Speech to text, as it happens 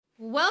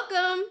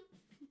Welcome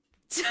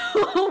to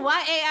YA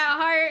at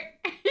Heart.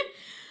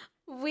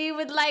 We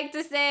would like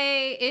to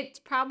say it's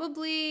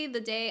probably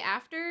the day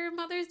after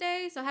Mother's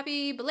Day, so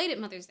happy belated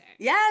Mother's Day.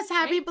 Yes,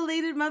 happy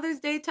belated Mother's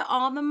Day to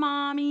all the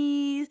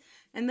mommies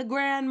and the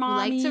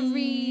grandmommies. We like to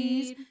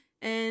read.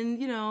 And,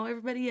 you know,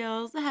 everybody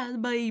else that has a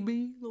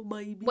baby, little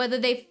baby. Whether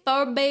they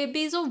fur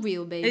babies or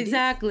real babies.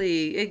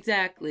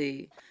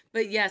 Exactly.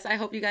 But yes, I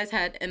hope you guys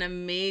had an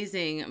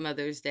amazing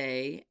Mother's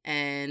Day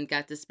and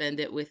got to spend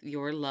it with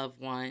your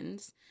loved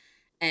ones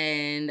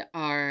and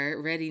are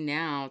ready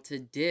now to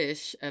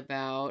dish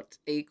about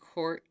A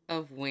Court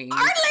of Wings.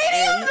 Our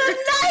Lady of the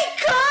Night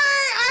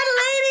Court! Our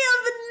Lady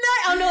of the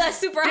Night... Oh no, that's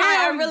super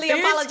high. I really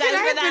apologize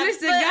for that. Finish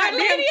the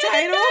goddamn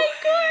title?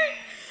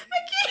 I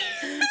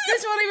can't.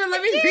 This won't even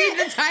let me read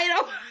the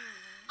title.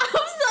 I'm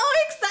so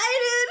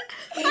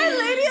excited. Our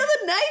Lady of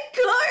the Night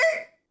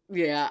Court.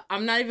 Yeah,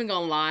 I'm not even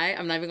gonna lie.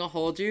 I'm not even gonna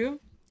hold you.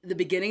 The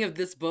beginning of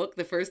this book,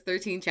 the first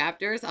 13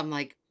 chapters, I'm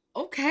like,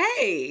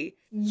 okay.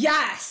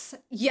 Yes.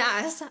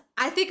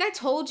 I think I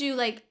told you,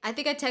 I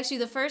think I texted you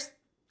the first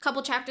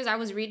couple chapters I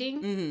was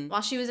reading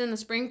while she was in the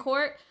spring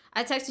court.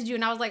 I texted you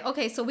and I was like,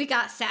 okay, so we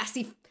got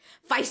sassy,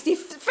 feisty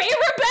Feyre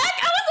back.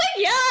 I was like,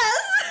 yes.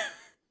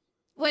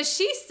 When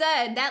she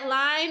said that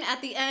line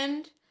at the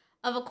end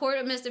of A Court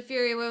of Mist and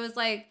Fury where it was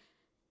like,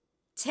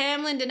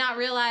 Tamlin did not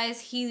realize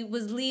he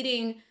was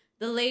leading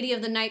the Lady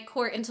of the Night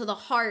Court into the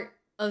heart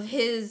of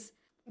his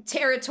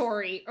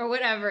territory or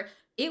whatever.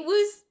 It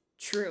was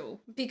true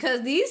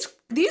because these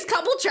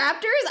couple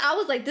chapters, I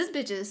was like, this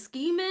bitch is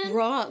scheming.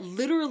 Raw,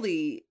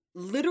 literally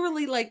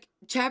like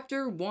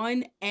chapter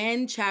 1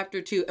 and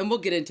chapter 2, and we'll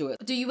get into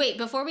it.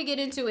 Before we get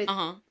into it,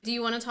 do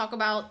you want to talk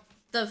about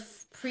the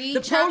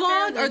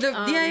prologue or the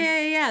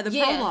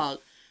prologue?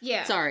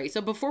 Yeah. Sorry.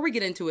 So before we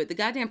get into it, the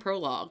goddamn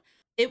prologue,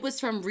 it was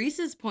from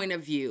Rhys's point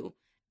of view.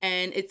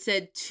 And it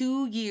said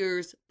 2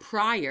 years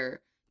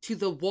prior to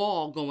the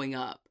wall going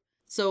up.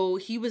 So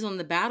he was on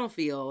the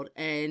battlefield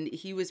and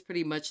he was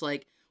pretty much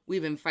like,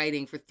 we've been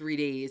fighting for 3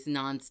 days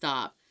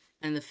nonstop.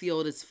 And the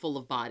field is full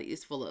of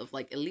bodies, full of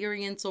like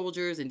Illyrian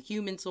soldiers and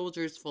human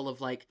soldiers, full of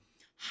like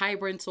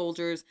hybrid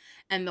soldiers.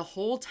 And the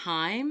whole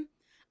time,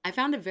 I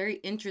found it very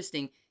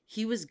interesting.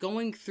 He was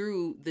going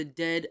through the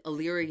dead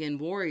Illyrian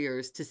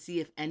warriors to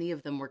see if any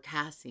of them were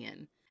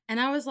Cassian.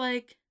 And I was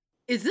like,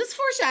 is this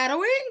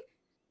foreshadowing?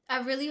 I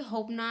really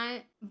hope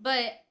not,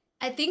 but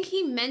I think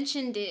he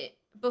mentioned it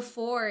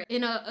before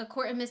in a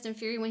Court of Mist and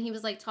Fury when he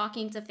was like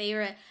talking to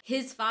Feyre.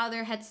 His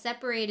father had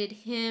separated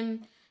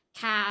him,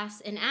 Cass,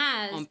 and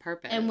Az on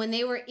purpose. And when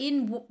they were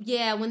in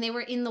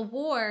the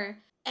war,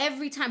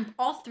 every time,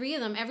 all three of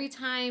them, every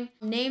time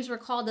names were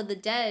called of the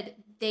dead,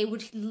 they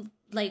would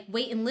like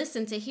wait and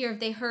listen to hear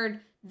if they heard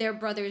their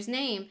brother's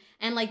name.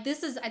 And like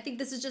I think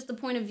this is just the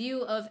point of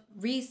view of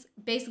Rhys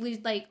basically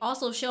like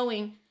also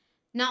showing.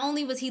 Not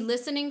only was he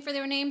listening for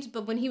their names,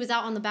 but when he was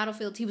out on the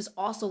battlefield, he was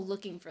also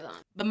looking for them.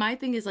 But my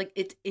thing is, like,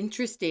 it's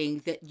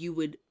interesting that you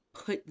would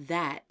put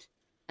that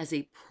as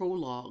a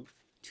prologue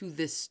to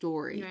this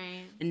story.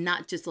 Right. And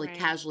not just, like,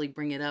 casually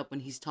bring it up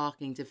when he's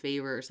talking to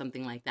Feyre or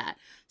something like that.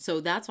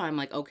 So that's why I'm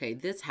like, okay,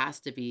 this has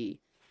to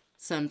be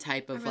some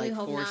type of, really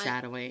like,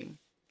 foreshadowing.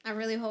 I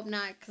really hope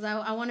not, because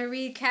I want to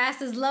read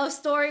Cass's love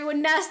story with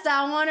Nesta.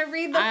 I want to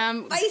read the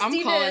feistiness.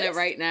 I'm calling it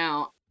right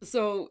now.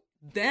 So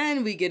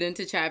then we get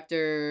into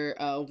chapter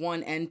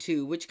 1 and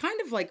 2, which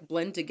kind of like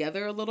blend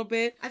together a little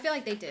bit. I feel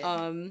like they did.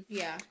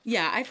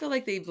 Yeah, I feel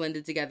like they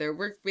blended together.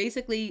 We're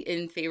basically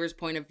in Feyre's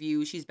point of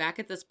view. She's back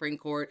at the spring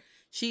court.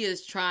 She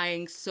is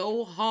trying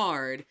so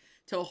hard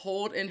to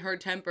hold in her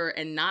temper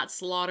and not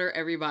slaughter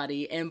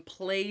everybody and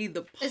play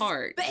the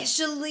part.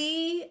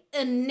 Especially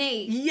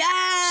Nate.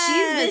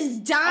 Yes! She's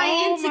been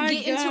dying to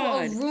get into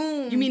a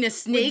room. You mean a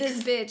snake?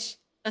 With this bitch.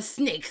 A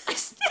snake.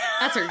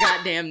 That's her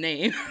goddamn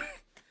name.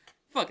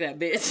 Fuck that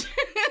bitch.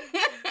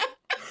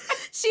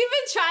 She's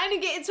been trying to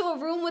get into a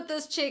room with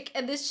this chick,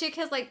 and this chick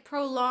has like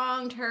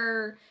prolonged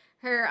her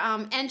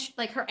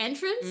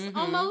entrance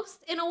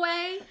almost in a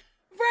way.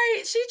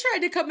 Right. She tried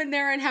to come in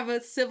there and have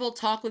a civil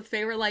talk with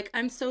Feyre, like,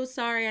 I'm so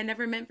sorry. I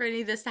never meant for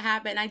any of this to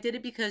happen. I did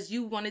it because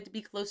you wanted to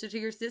be closer to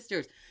your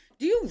sisters.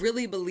 Do you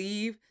really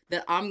believe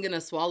that I'm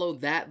gonna swallow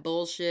that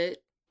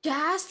bullshit?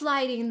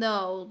 Gaslighting,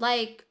 though.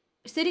 Like,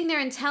 sitting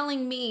there and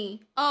telling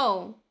me,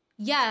 oh,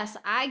 yes,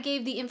 I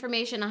gave the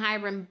information to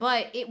Hybern,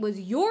 but it was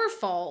your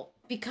fault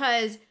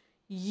because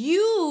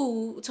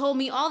you told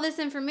me all this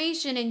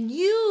information and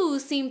you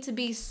seemed to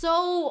be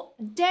so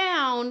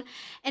down.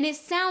 And it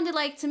sounded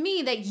like to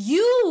me that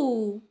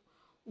you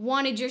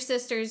wanted your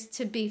sisters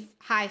to be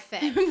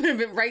high-fed.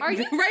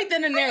 right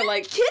then and there,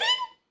 like, kidding?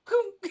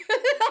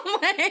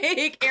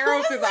 Like,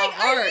 arrow through the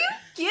heart. Are you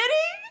kidding?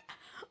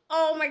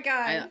 Oh my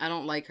God. I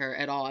don't like her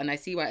at all. And I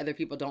see why other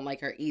people don't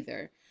like her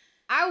either.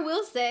 I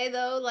will say,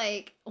 though,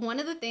 like, one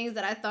of the things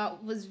that I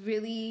thought was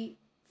really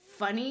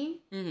funny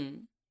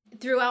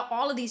throughout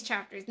all of these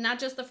chapters, not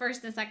just the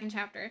first and second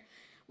chapter,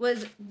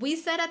 was we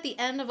said at the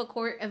end of A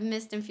Court of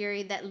Mist and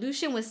Fury that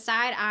Lucien was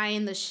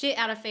side-eyeing the shit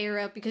out of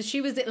Feyre because she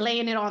was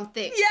laying it on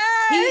thick.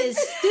 Yes! He is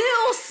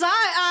still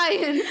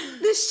side-eyeing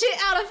the shit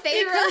out of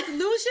Feyre. Because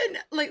Lucien,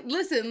 like,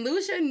 listen,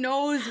 Lucien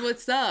knows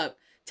what's up.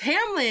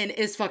 Tamlin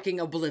is fucking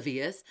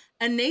oblivious.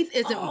 And Nath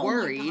isn't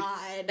worried.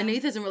 And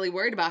Nath isn't really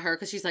worried about her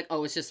because she's like,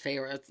 oh, it's just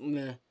Feyre. It's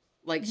meh.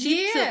 Like,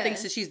 she still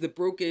thinks that she's the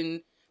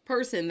broken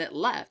person that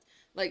left.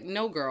 Like,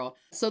 no, girl.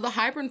 So the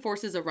Hybern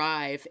forces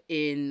arrive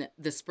in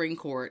the Spring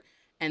Court,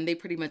 and they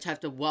pretty much have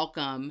to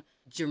welcome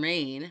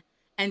Jermaine.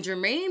 And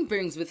Jermaine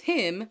brings with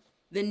him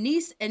the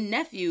niece and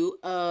nephew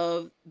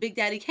of Big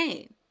Daddy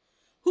Kane.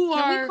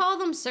 Can we call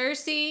them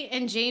Cersei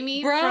and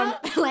Jaime from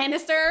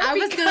Lannister? I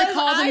was going to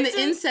call them the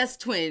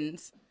incest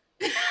twins.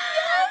 Yes!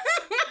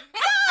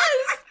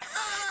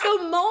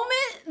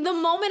 The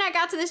moment I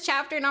got to this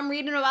chapter and I'm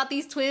reading about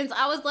these twins,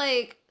 I was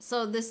like,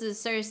 so this is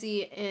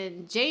Cersei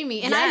and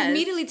Jaime. And I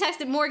immediately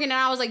texted Morgan and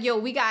I was like, yo,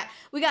 we got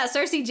a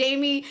Cersei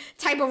Jaime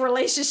type of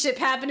relationship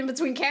happening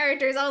between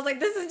characters. I was like,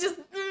 this is just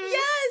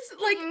yes.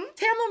 Like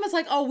Tamlin was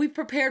like, oh, we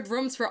prepared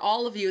rooms for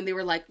all of you, and they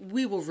were like,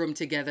 we will room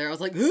together. I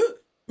was like, the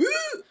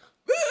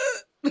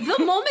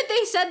moment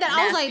they said that,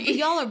 I was like,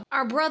 y'all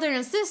are brother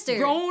and sister.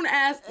 Grown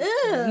ass.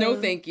 Ugh. No,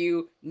 thank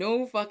you.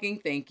 No fucking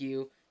thank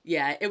you.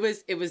 Yeah, it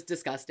was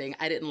disgusting.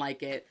 I didn't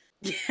like it.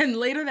 And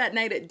later that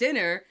night at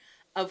dinner,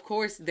 of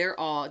course, they're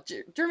all...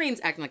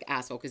 Jermaine's acting like an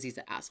asshole because he's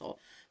an asshole.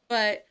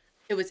 But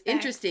it was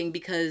interesting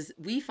because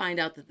we find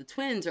out that the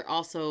twins are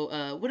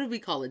also... what did we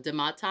call it?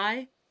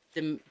 Dematai?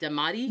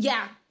 Damati?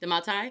 Yeah.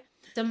 Dematai?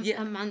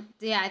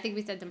 I think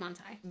we said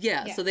Demantai.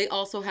 Yeah, so they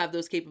also have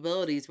those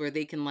capabilities where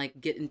they can, like,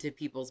 get into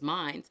people's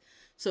minds.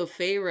 So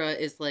Feyre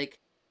is, like,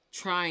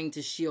 trying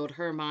to shield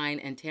her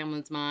mind and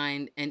Tamlin's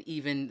mind and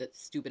even the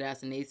stupid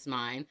ass Nath's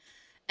mind.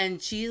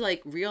 And she,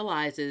 like,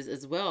 realizes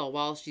as well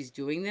while she's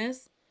doing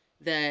this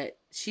that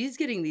she's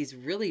getting these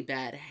really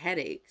bad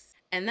headaches.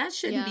 And that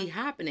shouldn't be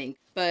happening.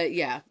 But,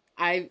 yeah,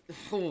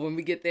 when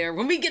we get there, bitch.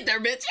 When we get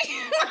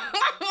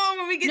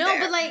there. No,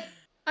 but, like,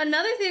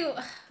 another thing...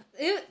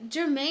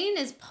 Jermaine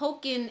is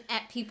poking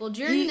at people.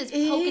 Jermaine is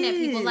poking at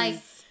people. Like,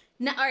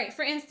 now, all right,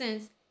 for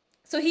instance,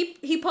 so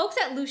he pokes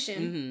at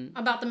Lucien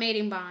about the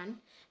mating bond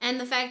and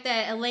the fact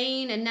that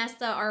Elaine and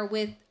Nesta are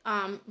with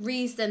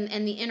Rhys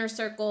and the Inner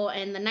Circle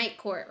and the Night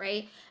Court,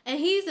 right? And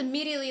he's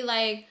immediately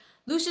like,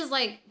 Lucien's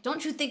like,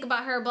 don't you think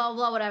about her, blah,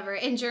 blah, whatever.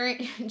 And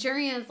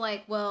Jurian's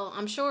like, well,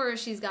 I'm sure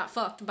she's got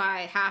fucked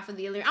by half of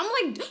the Illyrian.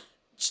 I'm like,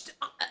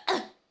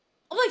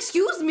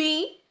 excuse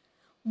me.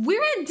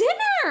 We're at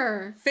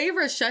dinner.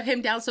 Feyre shut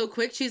him down so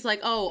quick. She's like,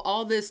 oh,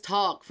 all this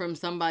talk from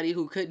somebody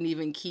who couldn't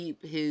even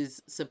keep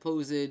his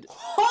supposed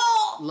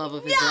love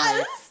of his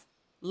life.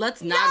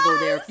 Let's not go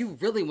there. If you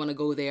really want to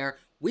go there,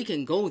 we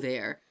can go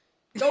there.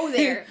 Go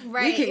there,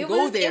 right? We can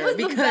go there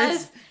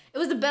because... It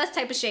was the best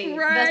type of shade.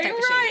 Right, best type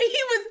of shade.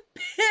 He was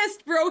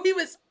pissed, bro. He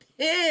was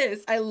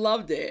pissed. I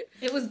loved it.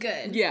 It was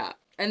good. Yeah.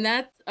 And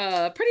that's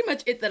pretty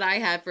much it that I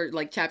had for,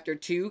 like, chapter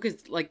 2,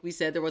 because, like we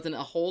said, there wasn't a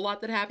whole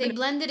lot that happened. They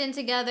blended in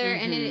together,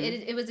 and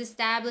it was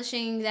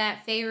establishing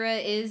that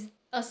Feyre is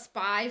a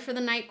spy for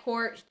the Night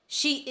Court.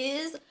 She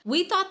is.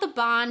 We thought the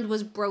bond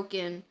was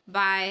broken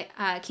by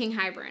King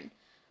Hybern,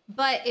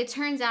 but it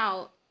turns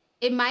out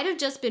it might have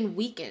just been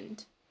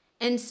weakened.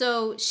 And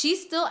so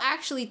she's still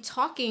actually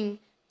talking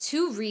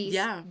to Rhys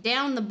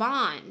down the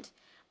bond.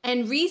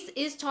 And Rhys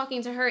is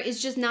talking to her.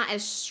 It's just not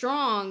as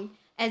strong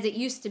as it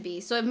used to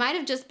be. So it might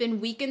have just been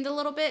weakened a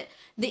little bit.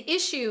 The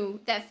issue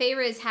that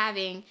Feyre is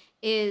having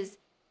is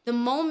the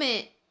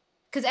moment,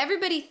 because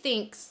everybody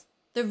thinks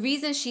the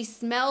reason she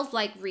smells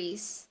like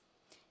Rhys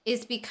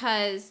is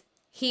because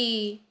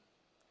he,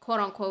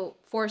 quote unquote,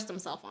 forced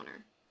himself on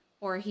her.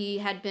 Or he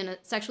had been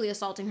sexually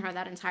assaulting her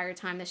that entire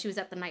time that she was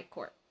at the Night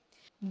Court.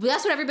 But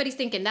that's what everybody's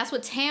thinking. That's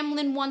what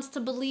Tamlin wants to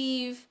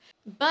believe.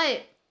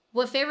 But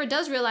what Feyre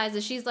does realize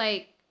is she's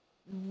like,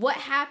 what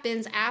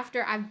happens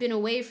after I've been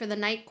away for the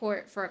Night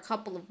Court for a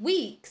couple of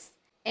weeks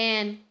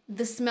and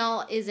the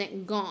smell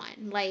isn't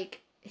gone?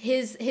 Like,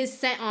 his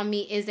scent on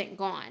me isn't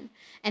gone.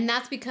 And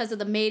that's because of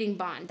the mating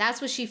bond.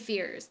 That's what she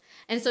fears.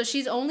 And so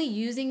she's only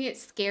using it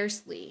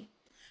scarcely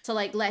to,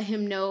 like, let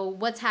him know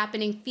what's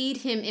happening, feed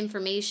him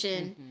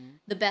information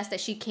the best that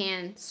she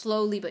can,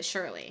 slowly but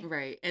surely.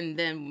 Right. And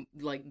then,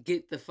 like,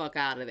 get the fuck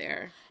out of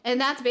there. And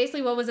that's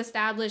basically what was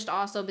established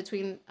also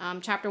between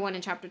chapter 1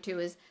 and chapter 2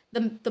 is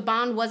the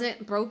bond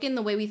wasn't broken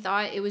the way we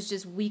thought. It was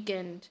just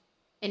weakened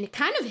and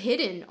kind of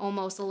hidden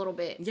almost a little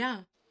bit.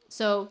 Yeah.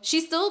 So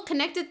she's still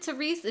connected to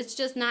Rhys. It's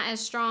just not as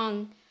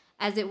strong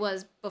as it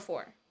was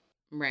before.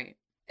 Right.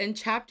 In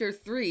chapter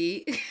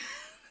 3...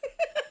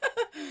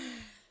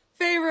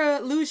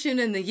 Feyre, Lucien,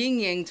 and the Yin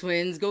Yang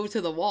twins go to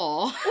the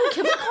wall. Ooh,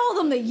 can we call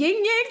them the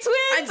Yin Yang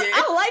twins?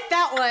 I like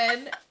that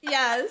one.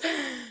 Yes.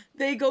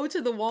 They go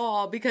to the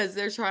wall because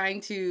they're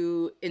trying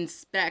to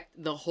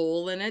inspect the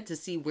hole in it to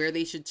see where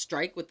they should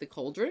strike with the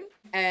cauldron.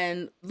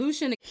 And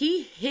Lucien,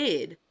 he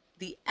hid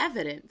the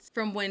evidence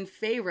from when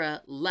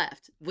Feyre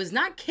left. Was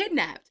not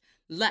kidnapped,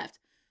 left.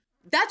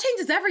 That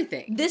changes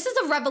everything. This is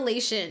a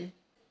revelation.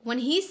 When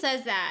he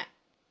says that,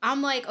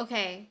 I'm like,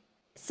 okay.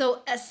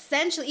 So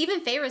essentially,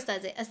 even Feyre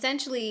says it.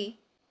 Essentially,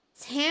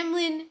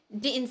 Tamlin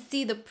didn't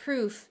see the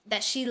proof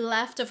that she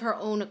left of her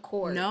own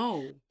accord.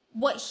 No.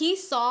 What he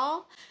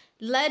saw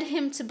led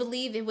him to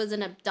believe it was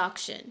an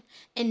abduction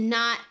and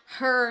not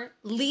her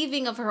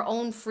leaving of her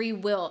own free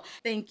will.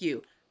 Thank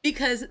you.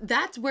 Because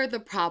that's where the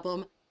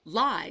problem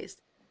lies.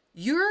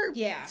 You're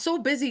so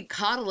busy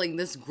coddling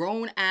this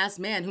grown-ass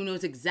man who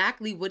knows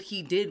exactly what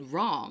he did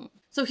wrong.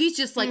 So he's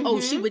just like, oh,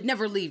 she would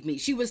never leave me.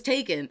 She was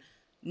taken.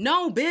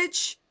 No,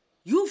 bitch.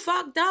 You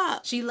fucked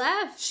up. She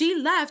left. She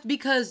left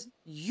because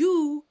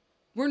you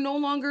were no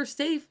longer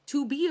safe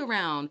to be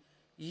around.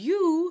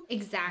 You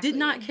did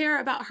not care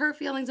about her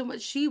feelings and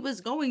what she was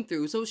going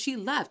through. So she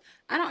left.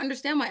 I don't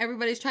understand why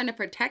everybody's trying to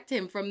protect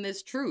him from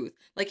this truth.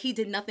 Like he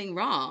did nothing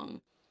wrong.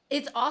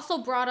 It's also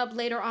brought up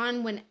later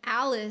on when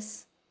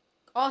Alice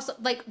also,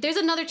 like, there's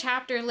another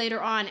chapter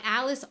later on.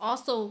 Alice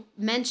also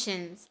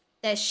mentions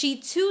that she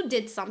too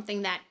did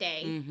something that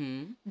day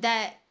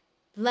that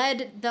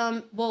led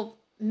them,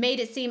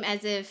 made it seem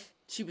as if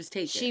she was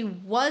taken. She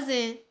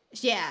wasn't,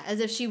 as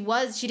if she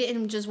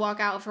didn't just walk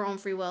out of her own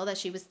free will, that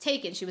she was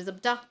taken, she was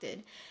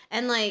abducted.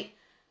 And like,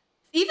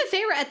 even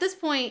Feyre at this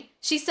point,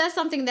 she says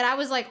something that I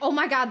was like, oh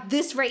my God,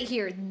 this right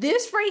here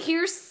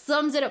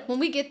sums it up. When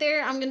we get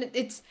there,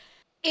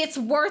 it's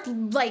worth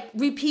like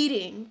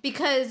repeating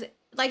because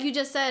like you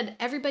just said,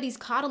 everybody's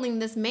coddling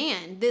this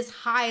man, this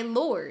high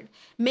lord,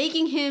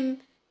 making him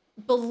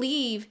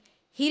believe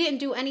he didn't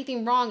do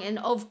anything wrong. And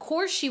of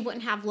course she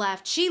wouldn't have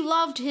left. She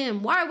loved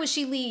him. Why would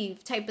she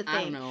leave? Type of thing.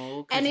 I don't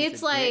know. And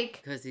it's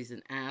like, because he's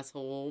an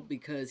asshole,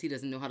 because he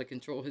doesn't know how to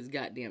control his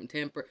goddamn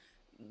temper.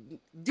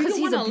 Because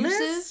he's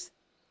abusive.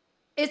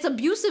 It's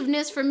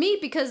abusiveness for me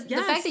because the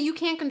fact that you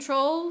can't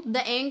control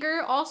the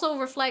anger also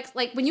reflects,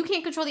 like, when you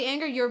can't control the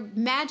anger, your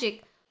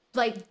magic,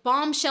 like,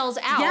 bombshells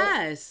out.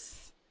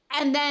 Yes.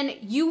 And then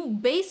you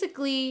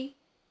basically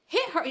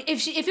hit her.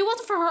 If it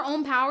wasn't for her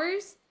own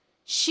powers,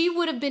 she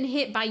would have been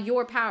hit by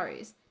your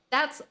powers.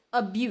 That's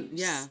abuse.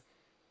 Yeah.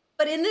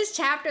 But in this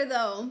chapter,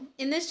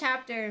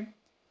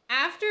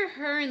 after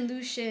her and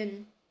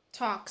Lucien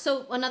talk,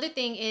 so another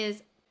thing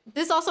is,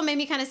 this also made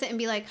me kind of sit and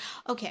be like,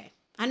 okay,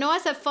 I know I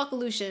said fuck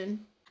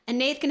Lucien, and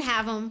Nath can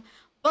have him,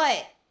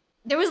 but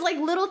there was like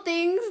little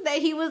things that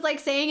he was like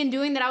saying and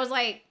doing that I was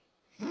like,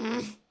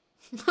 I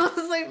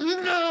was like,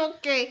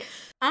 okay.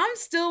 I'm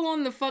still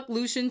on the fuck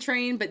Lucien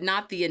train, but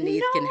not the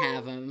Nath can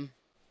have him.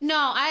 No,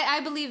 I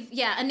believe,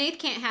 Nath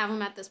can't have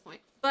him at this point.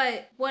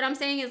 But what I'm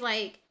saying is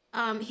like,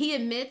 he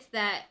admits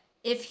that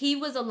if he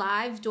was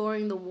alive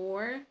during the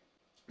war,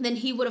 then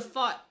he would have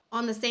fought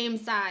on the same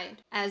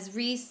side as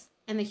Rhys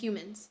and the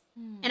humans.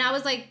 And I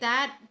was like,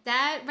 that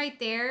right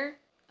there,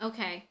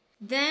 okay.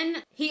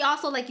 Then he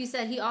also, like you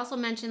said, he also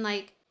mentioned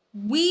like,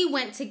 we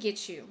went to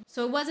get you.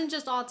 So it wasn't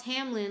just all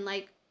Tamlin,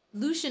 like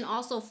Lucien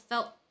also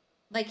felt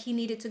like he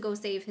needed to go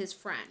save his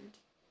friend.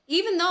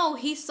 Even though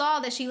he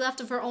saw that she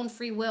left of her own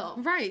free will.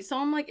 Right. So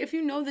I'm like, if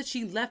you know that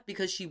she left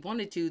because she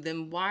wanted to,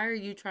 then why are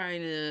you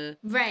trying to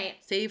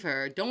save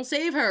her? Don't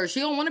save her.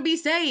 She don't want to be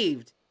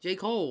saved. J.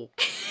 Cole.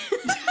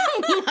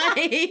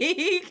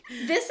 Like,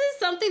 this is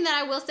something that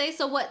I will say.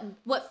 So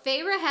what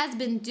Feyre has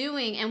been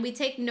doing, and we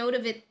take note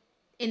of it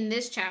in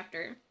this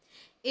chapter,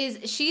 is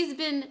she's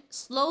been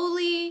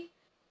slowly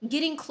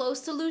getting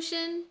close to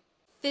Lucien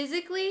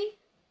physically,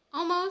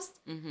 almost.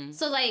 Mm-hmm.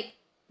 So like,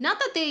 not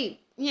that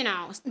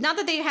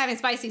they're having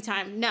spicy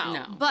time,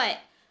 no. But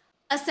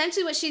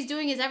essentially what she's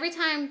doing is every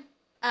time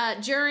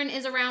Jurin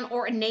is around,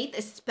 or Nath,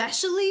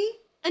 especially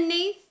a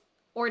Nath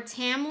or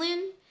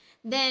Tamlin,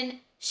 then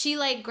she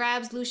like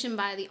grabs Lucien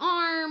by the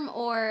arm,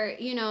 or,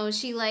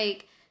 she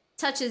like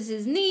touches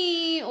his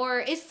knee, or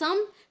it's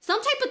some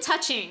type of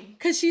touching.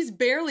 Because she's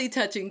barely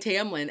touching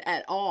Tamlin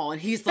at all,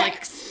 and he's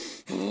like...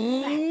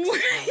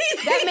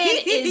 That man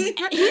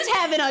he's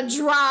having a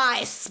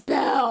dry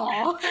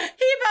spell.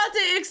 He about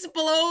to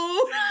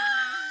explode.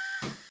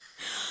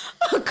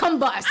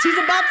 Combust. He's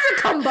about to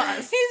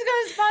combust. He's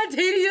gonna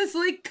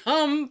spontaneously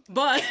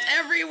combust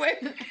everywhere.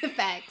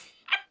 Facts.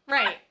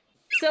 Right.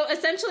 So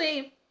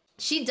essentially,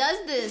 she does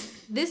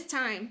this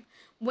time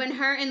when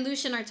her and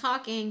Lucien are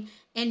talking,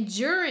 and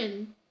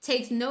Jurin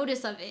takes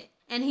notice of it.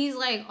 And he's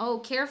like, oh,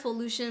 careful,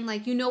 Lucien.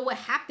 Like, you know what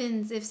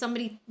happens if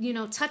somebody,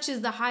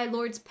 touches the High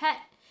Lord's pet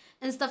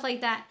and stuff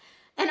like that.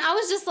 And I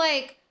was just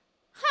like,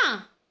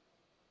 huh.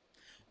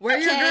 Where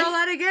your girl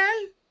at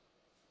again?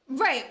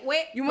 Right.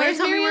 You want to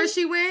tell me where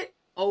she went?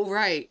 Oh,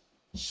 right.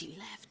 She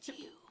left you.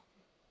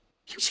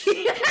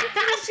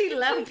 She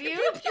left you?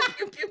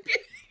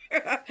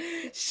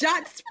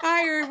 Shots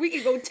fired. We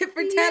can go tit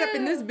for tat up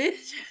in this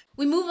bitch.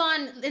 We move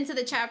on into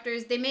the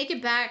chapters. They make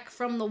it back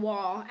from the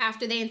wall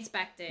after they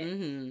inspect it.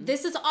 Mm-hmm.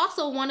 This is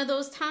also one of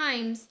those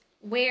times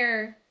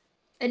where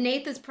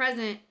Nath is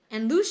present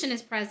and Lucien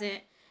is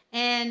present,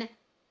 and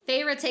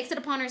Feyre takes it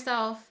upon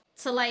herself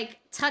to like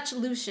touch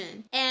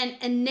Lucien,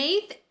 and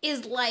Nath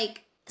is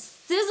like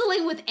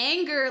sizzling with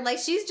anger. Like,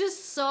 she's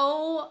just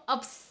so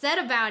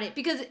upset about it,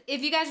 because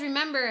if you guys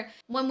remember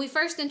when we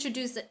first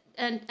introduced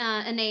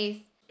Nath,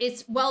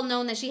 it's well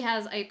known that she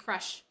has a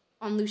crush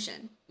on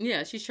Lucian.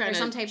 Yeah, she's trying or to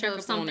some type check of up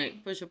on something.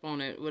 it, push up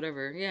on it,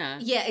 whatever. Yeah.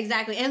 Yeah,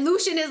 exactly. And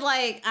Lucian is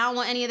like, I don't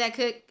want any of that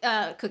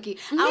cookie.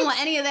 I don't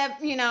want any of that,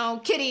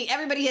 kitty.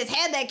 Everybody has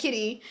had that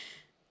kitty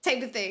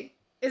type of thing.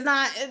 It's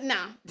not, no.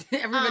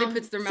 Everybody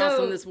puts their mouth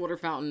on this water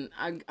fountain.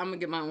 I'm going to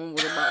get my own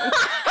water bottle. Water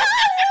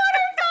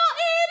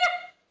fountain!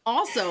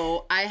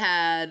 Also,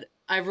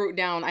 I wrote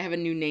down, I have a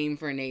new name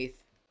for Nath.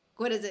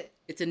 What is it?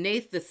 It's a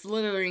Nath the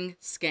Slithering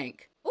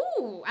Skank.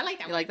 Ooh, I like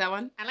that one. You like that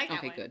one? I like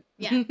that one. Okay, good.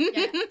 Yeah,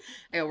 yeah.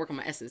 I gotta work on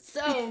my S's.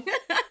 So,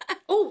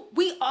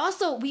 we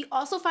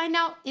also find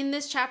out in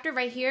this chapter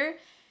right here,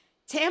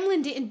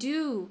 Tamlin didn't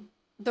do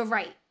the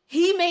right.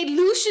 He made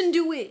Lucian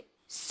do it.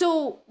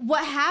 So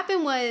what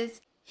happened was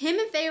him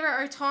and Feyre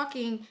are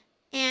talking,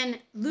 and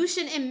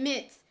Lucian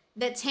admits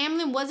that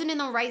Tamlin wasn't in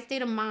the right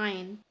state of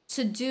mind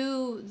to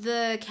do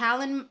the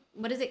Calanmai?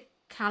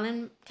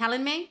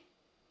 Calanmai.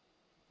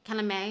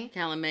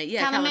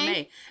 Yeah,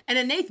 Calanmai.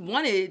 And Nath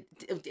wanted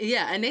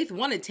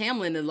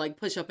Tamlin to like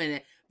push up in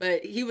it,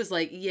 but he was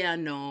like, yeah,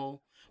 no.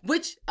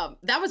 Which,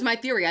 that was my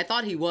theory. I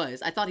thought he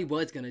was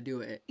going to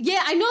do it.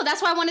 Yeah, I know. That's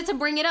why I wanted to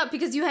bring it up,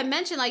 because you had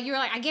mentioned, like, you were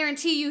like, I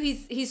guarantee you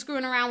he's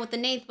screwing around with the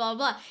Nath, blah,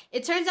 blah, blah.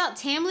 It turns out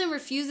Tamlin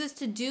refuses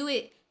to do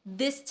it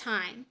this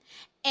time.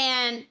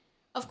 And,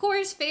 of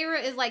course,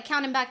 Feyre is, like,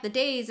 counting back the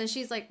days, and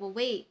she's like, well,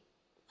 wait,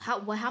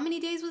 how many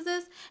days was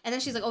this? And then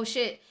she's like, oh,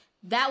 shit.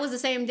 That was the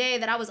same day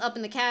that I was up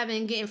in the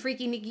cabin getting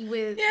freaky Nikki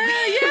with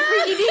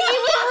freaky Nikki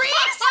with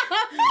Reese.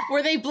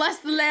 Where they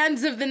blessed the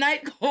lands of the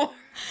Night Court.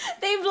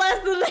 They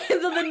blessed the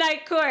lands of the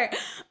Night Court.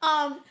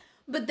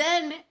 But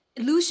then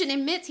Lucian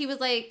admits, he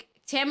was like,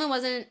 Tamlin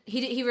wasn't,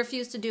 he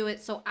refused to do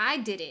it, so I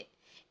did it.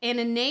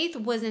 And Nath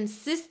was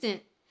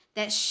insistent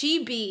that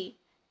she be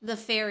the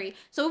fairy.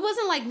 So it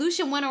wasn't like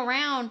Lucian went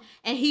around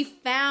and he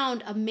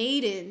found a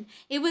maiden.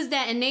 It was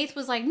that Nath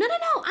was like, no,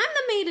 I'm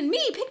the maiden.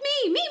 Me, pick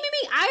me.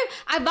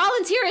 I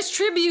volunteer as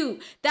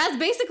tribute. That's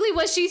basically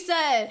what she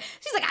said.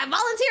 She's like, I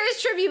volunteer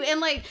as tribute. And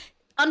like,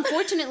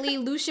 unfortunately,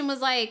 Lucian was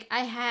like,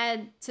 I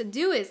had to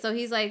do it. So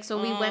he's like, so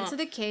we went to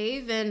the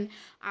cave and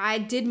I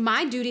did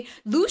my duty.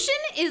 Lucian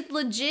is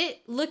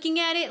legit looking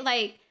at it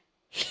like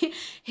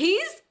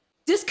he's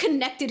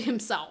disconnected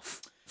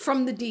himself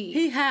from the deed.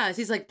 He has.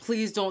 He's like,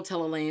 please don't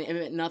tell Elain. It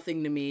meant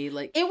nothing to me.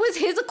 Like, it was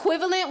his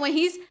equivalent when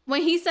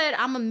he said,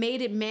 I'm a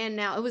mated man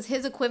now. It was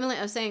his equivalent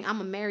of saying,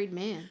 I'm a married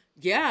man.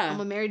 Yeah. I'm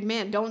a married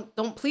man.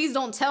 Please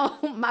don't tell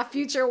my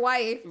future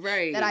wife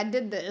that I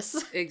did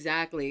this.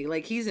 Exactly.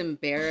 Like, he's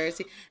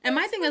embarrassed. And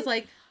my thing is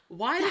like,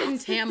 why didn't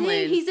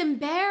Tamlin... He's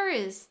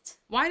embarrassed.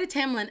 Why did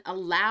Tamlin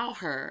allow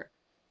her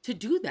to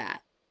do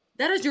that?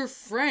 That is your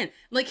friend.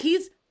 Like,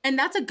 and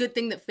that's a good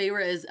thing that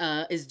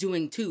Feyre is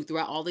doing too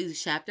throughout all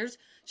these chapters.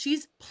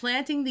 She's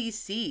planting these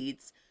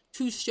seeds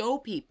to show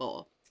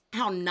people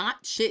how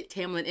not shit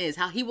Tamlin is,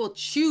 how he will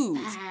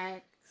choose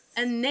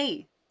a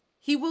Nath.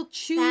 He will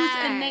choose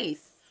a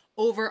Nath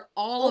over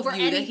all of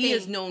you that he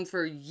has known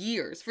for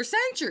years, for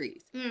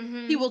centuries.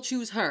 Mm-hmm. He will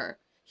choose her.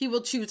 He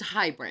will choose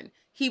Hybern.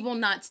 He will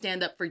not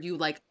stand up for you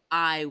like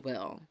I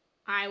will.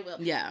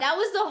 Yeah. That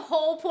was the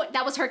whole point.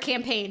 That was her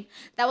campaign.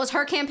 My name is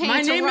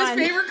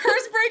Feyre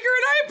Cursebreaker,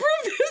 and I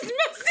approve this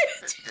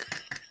message.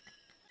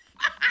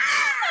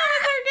 That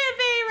was her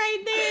campaign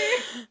right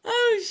there.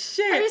 Oh,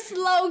 shit. Her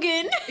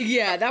slogan.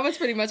 Yeah, that was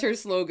pretty much her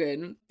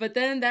slogan. But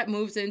then that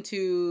moves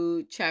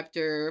into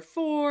chapter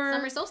 4.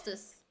 Summer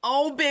solstice.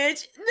 Oh,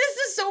 bitch. This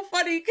is so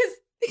funny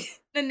because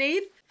the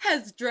Nath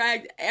has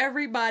dragged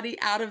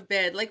everybody out of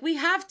bed. Like, we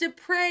have to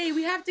pray.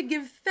 We have to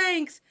give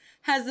thanks.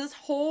 Has this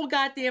whole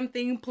goddamn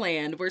thing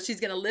planned where she's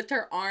going to lift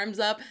her arms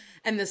up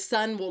and the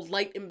sun will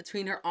light in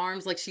between her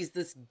arms like she's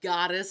this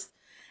goddess.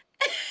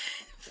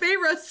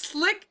 Feyre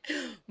slick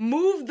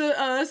moved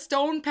the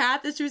stone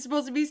path that she was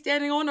supposed to be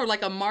standing on, or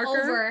like a marker.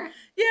 Over.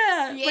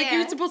 Yeah. Like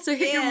you're supposed to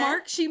hit your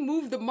mark. She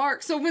moved the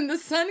mark. So when the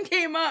sun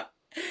came up,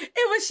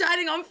 it was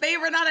shining on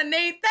Feyre, not a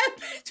Nath. That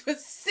bitch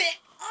was sick.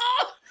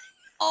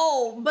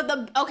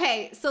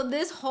 So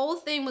this whole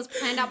thing was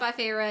planned out by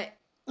Feyre.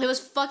 It was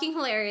fucking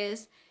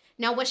hilarious.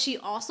 Now, what she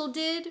also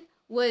did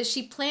was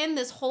she planned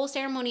this whole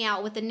ceremony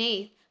out with the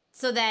Nath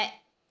so that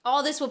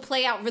all this would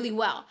play out really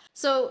well.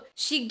 So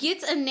she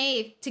gets a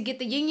Nath to get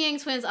the Yin Yang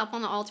twins up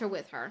on the altar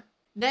with her,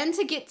 then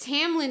to get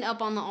Tamlin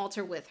up on the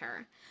altar with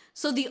her.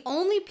 So the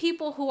only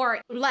people who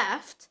are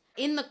left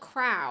in the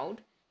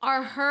crowd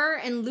are her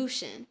and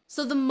Lucian.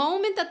 So the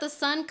moment that the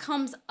sun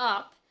comes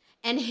up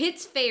and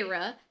hits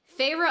Feyre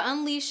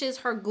unleashes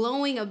her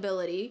glowing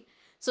ability.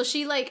 So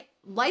she like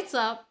lights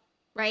up,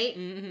 right?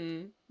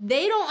 Mm-hmm.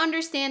 They don't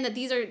understand that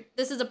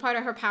this is a part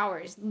of her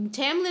powers.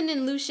 Tamlin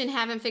and Lucian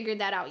haven't figured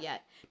that out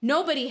yet.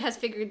 Nobody has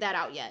figured that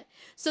out yet.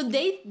 So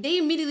they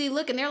immediately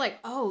look and they're like,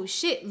 oh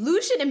shit.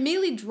 Lucien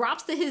immediately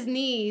drops to his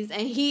knees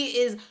and he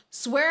is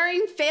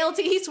swearing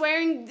fealty. He's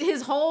swearing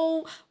his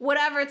whole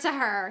whatever to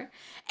her.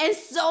 And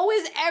so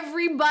is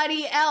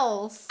everybody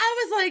else.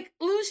 I was like,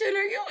 Lucien,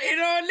 are you in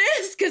on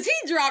this? Because he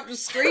dropped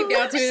straight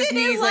down to his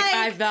knees like,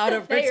 I vow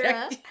to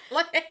protect you.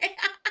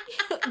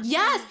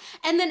 Yes.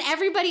 And then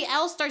everybody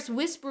else starts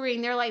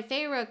whispering. They're like,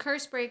 Feyre,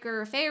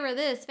 Cursebreaker, Feyre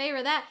this,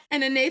 Feyre that.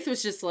 And then Nath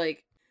was just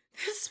like,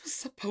 this was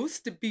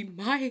supposed to be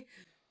my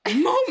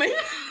moment.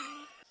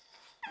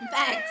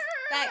 Facts.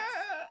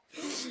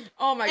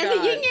 Oh my God. And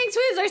the Yin Yang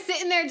twins are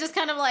sitting there just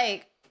kind of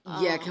like,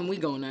 yeah, can we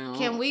go now?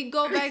 Can we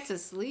go back to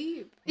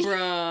sleep?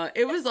 Bruh,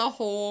 it was a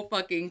whole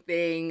fucking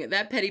thing.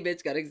 That petty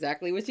bitch got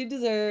exactly what she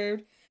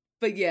deserved.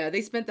 But yeah,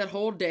 they spent that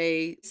whole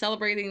day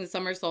celebrating the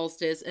summer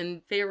solstice,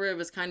 and Feyre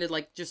was kind of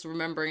like just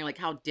remembering like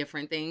how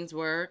different things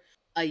were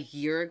a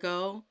year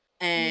ago.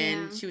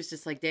 And she was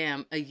just like,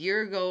 damn, a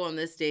year ago on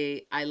this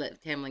day, I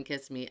let Tamlin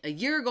kiss me. A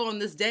year ago on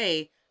this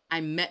day,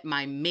 I met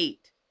my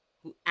mate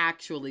who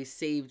actually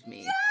saved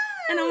me. Yes!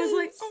 And I was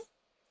like, oh.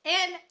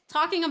 And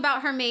talking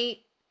about her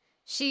mate,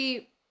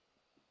 she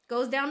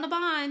goes down the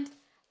bond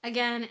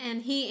again,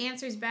 and he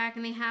answers back,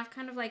 and they have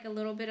kind of like a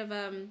little bit of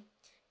a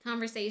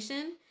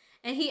conversation.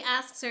 And he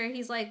asks her,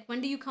 he's like,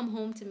 when do you come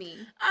home to me?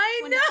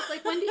 Know.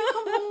 When do you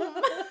come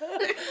home?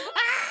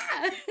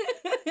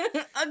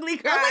 Ugly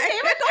cry. I was like,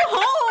 Feyre, go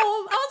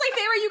home. I was like,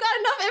 Feyre, you got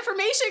enough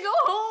information, go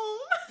home.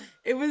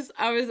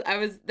 I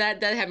was,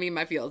 that had me in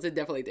my feels. It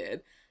definitely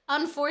did.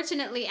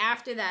 Unfortunately,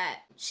 after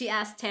that, she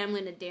asked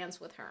Tamlin to dance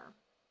with her.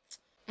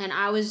 And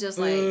I was just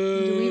like,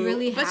 do we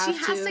really have to? But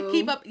she has to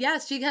keep up,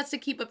 yes, she has to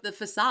keep up the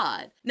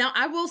facade. Now,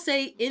 I will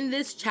say in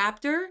this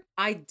chapter,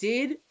 I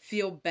did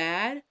feel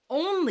bad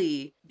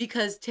only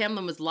because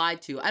Tamlin was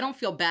lied to. I don't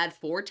feel bad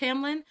for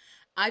Tamlin.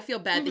 I feel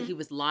bad that he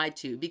was lied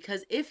to,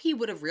 because if he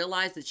would have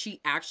realized that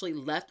she actually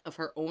left of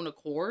her own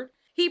accord,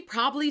 he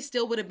probably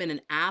still would have been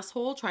an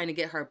asshole trying to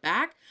get her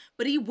back,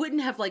 but he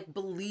wouldn't have like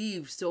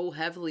believed so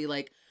heavily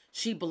like,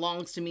 she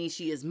belongs to me,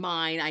 she is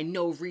mine, I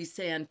know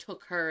Rhysand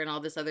took her and all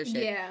this other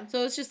shit. Yeah.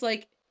 So it's just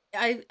like,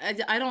 I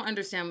don't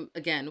understand,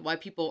 again, why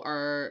people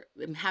are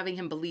having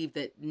him believe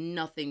that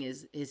nothing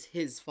is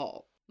his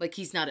fault. Like,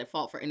 he's not at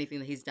fault for anything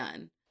that he's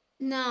done.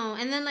 No,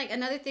 and then like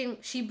another thing,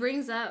 she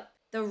brings up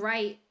the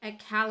right at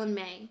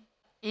Calanmai,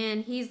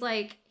 and he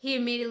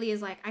immediately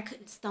is like, I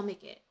couldn't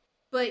stomach it.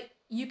 But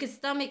you could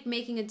stomach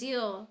making a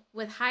deal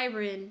with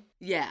Hybern.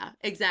 Yeah,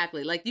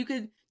 exactly. Like, you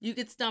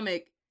could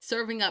stomach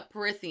serving up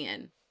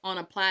Prythian on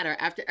a platter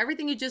after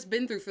everything you've just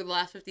been through for the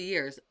last 50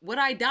 years. What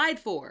I died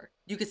for,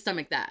 you could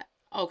stomach that.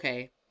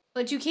 Okay.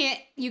 But you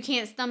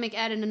can't stomach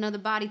adding another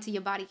body to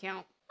your body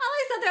count.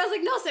 I sat there, I was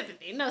like, no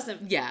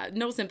sympathy. Yeah,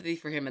 no sympathy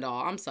for him at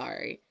all. I'm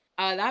sorry.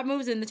 That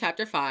moves into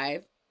chapter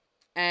 5.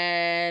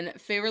 And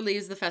Feyre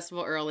leaves the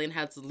festival early and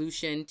has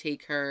Lucien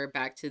take her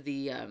back to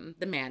the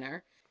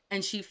manor.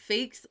 And she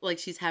fakes like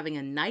she's having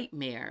a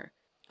nightmare.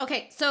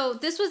 Okay, so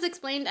this was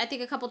explained, I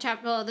think, a couple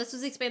chapters. Well, this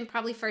was explained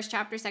probably first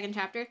chapter, second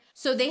chapter.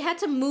 So they had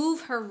to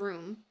move her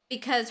room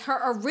because her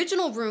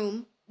original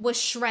room was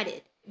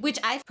shredded, which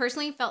I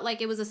personally felt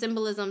like it was a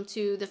symbolism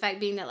to the fact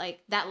being that,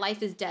 like, that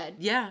life is dead.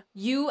 Yeah.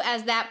 You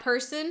as that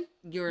person,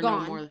 you're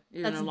gone. No more.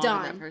 You're That's no longer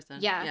done. that person.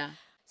 Yeah.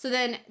 So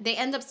then they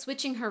end up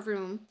switching her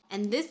room,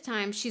 and this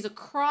time she's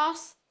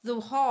across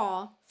the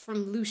hall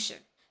from Lucien.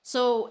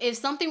 So if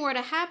something were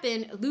to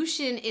happen,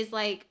 Lucien is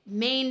like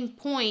main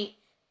point.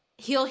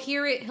 He'll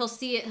hear it, he'll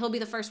see it, he'll be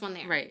the first one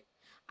there. Right.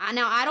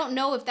 Now, I don't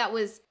know if that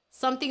was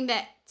something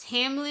that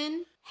Tamlin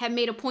had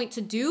made a point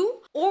to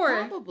do,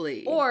 or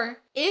probably, or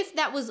if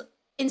that was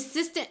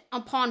insistent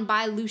upon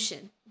by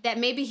Lucien, that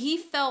maybe he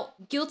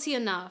felt guilty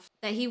enough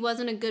that he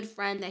wasn't a good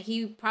friend, that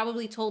he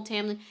probably told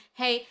Tamlin,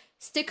 hey,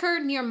 stick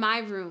her near my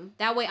room.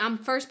 That way I'm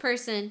first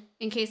person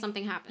in case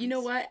something happens. You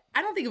know what?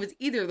 I don't think it was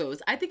either of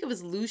those. I think it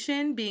was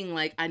Lucien being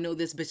like, I know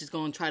this bitch is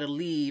going to try to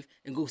leave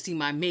and go see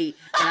my mate,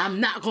 and I'm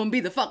not going to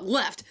be the fuck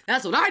left.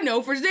 That's what I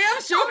know for damn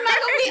sure. I'm not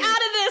going to be out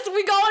of this.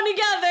 We going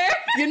together.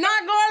 You're not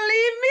going to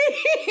leave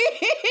me.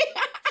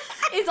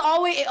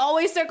 It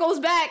always circles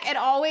back. It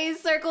always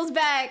circles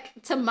back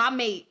to my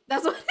mate.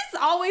 That's what it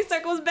always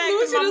circles back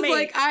Lucien to my mate. is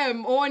like, I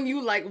am on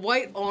you like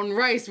white on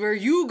rice. Where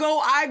you go,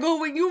 I go.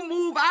 When you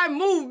move, I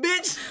move,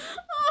 bitch.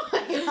 Oh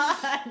my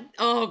God.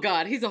 Oh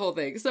God, he's the whole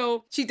thing.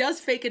 So she does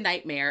fake a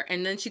nightmare,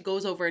 and then she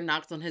goes over and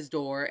knocks on his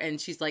door,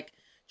 and she's like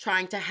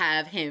trying to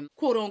have him,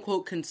 quote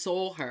unquote,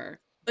 console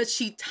her. But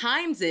she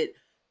times it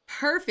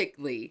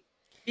perfectly.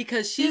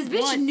 Because she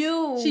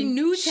knew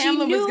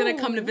Tamlin was gonna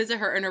come to visit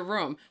her in her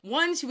room.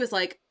 One, she was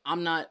like,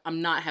 I'm not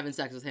having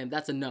sex with him.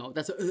 That's a no.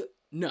 That's a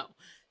no.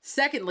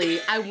 Secondly,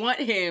 I want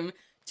him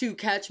to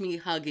catch me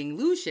hugging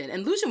Lucien.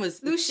 And Lucien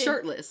was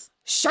shirtless.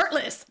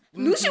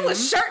 Mm-hmm. Lucien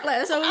was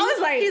shirtless. So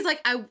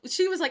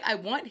she was like, I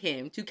want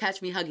him to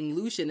catch me hugging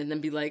Lucien and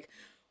then be like,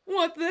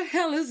 what the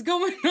hell is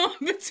going on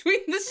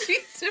between the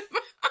sheets of my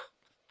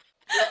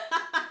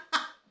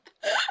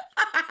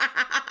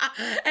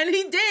And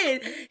he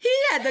did. He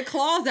had the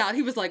claws out.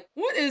 He was like,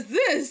 what is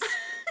this?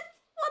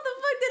 What the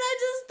fuck did I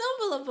just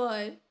Hella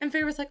fun. And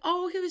Feyre's like,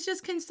 oh, he was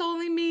just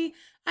consoling me.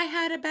 I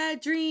had a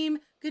bad dream.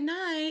 Good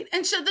night.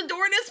 And shut the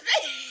door in his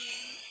face.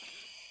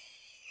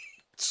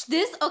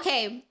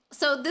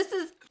 So this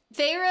is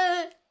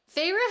Feyre.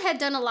 Feyre had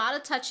done a lot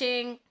of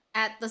touching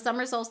at the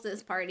summer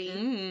solstice party,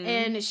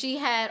 and she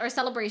had, or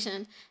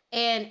celebration,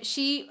 and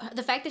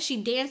the fact that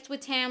she danced with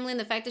Tamlin,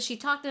 the fact that she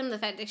talked to him, the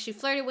fact that she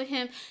flirted with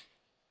him,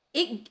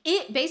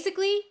 it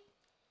basically,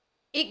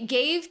 it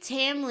gave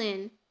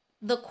Tamlin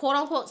the quote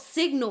unquote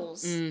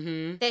signals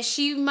that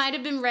she might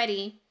have been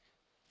ready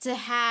to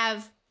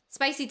have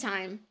spicy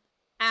time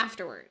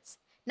afterwards.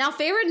 Now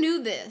Feyre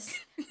knew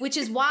this, which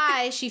is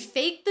why she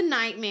faked the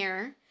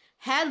nightmare,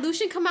 had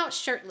Lucien come out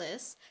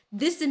shirtless.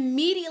 This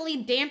immediately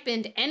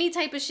dampened any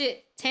type of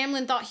shit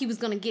Tamlin thought he was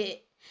gonna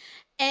get.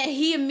 And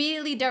he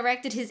immediately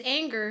directed his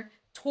anger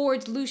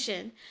towards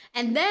Lucien.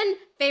 And then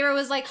Feyre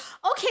was like,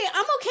 okay,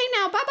 I'm okay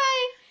now,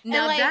 bye-bye.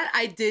 Now that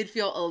I did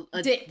feel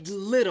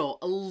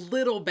a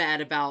little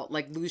bad about,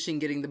 like, Lucien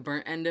getting the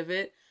burnt end of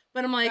it.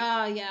 But I'm like,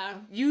 yeah.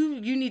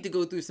 You need to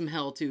go through some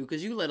hell too,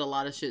 because you let a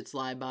lot of shit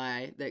slide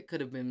by that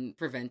could have been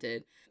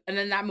prevented. And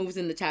then that moves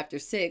into chapter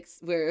 6,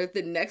 where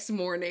the next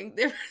morning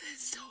they're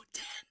so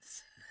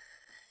tense.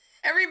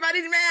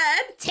 Everybody's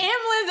mad.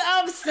 Tamlin's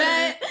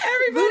upset.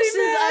 Everybody's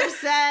mad.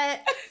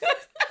 upset.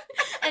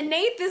 And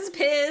Nathan's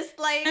pissed.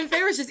 Like, and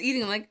Feyre's just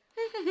eating like.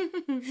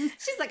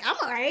 She's like, I'm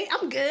alright.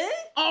 I'm good.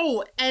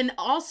 Oh, and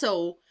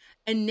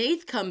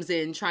Nath comes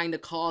in trying to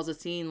cause a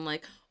scene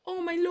like,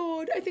 oh my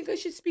lord, I think I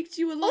should speak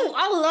to you alone.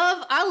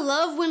 Oh, I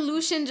love when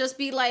Lucien just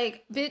be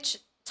like, bitch,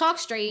 talk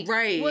straight.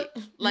 Right. What?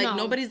 Like, No.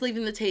 nobody's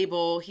leaving the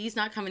table. He's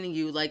not coming to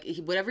you. Like,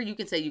 whatever you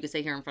can say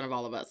here in front of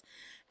all of us.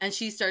 And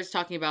she starts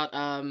talking about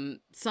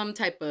some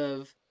type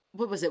of,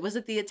 what was it? Was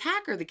it the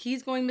attack or the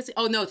keys going missing?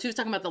 Oh, no, she was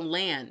talking about the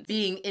land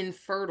being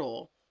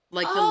infertile.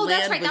 Like, the land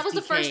that's right. That was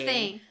the first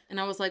decaying. thing. And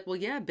I was like, well,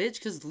 yeah, bitch,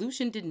 because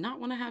Lucien did not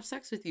want to have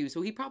sex with you.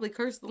 So he probably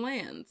cursed the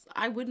lands.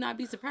 I would not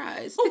be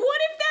surprised.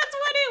 What if that's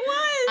what it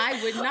was?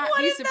 I would not What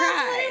be if that's what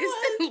it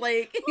surprised. was?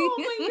 Like,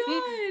 Oh my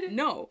God.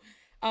 No.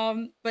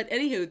 But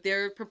anywho,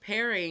 they're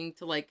preparing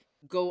to, like,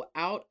 go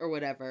out or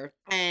whatever.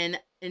 And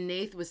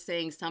Nath was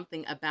saying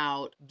something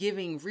about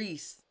giving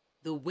Rhys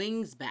the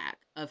wings back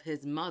of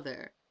his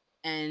mother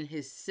and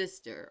his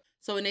sister.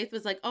 So Nath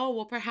was like, oh,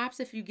 well,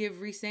 perhaps if you give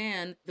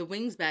Rhysand the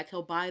wings back,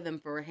 he'll buy them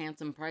for a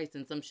handsome price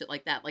and some shit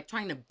like that. Like,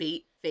 trying to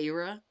bait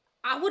Feyre.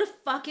 I would have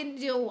fucking,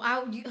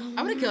 I would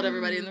have killed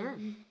everybody in the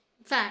room.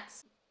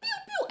 Facts. Pew,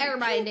 pew,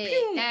 everybody dead.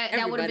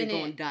 That would have been it.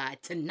 Everybody gonna die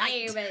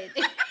tonight. Everybody.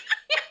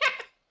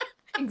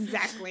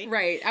 Exactly.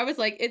 Right. I was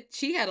like,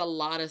 she had a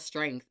lot of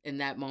strength in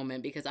that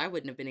moment because I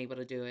wouldn't have been able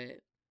to do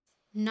it.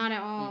 Not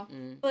at all.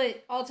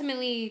 But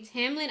ultimately,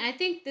 Tamlin, I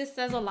think this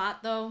says a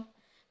lot though,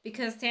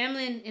 because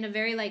Tamlin, in a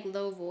very like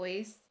low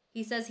voice,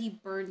 he says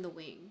he burned the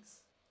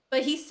wings.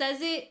 But he says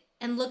it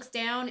and looks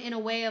down in a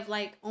way of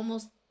like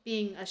almost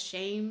being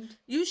ashamed.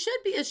 You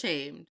should be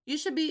ashamed. You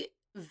should be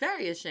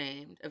very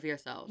ashamed of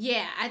yourself.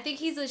 Yeah, I think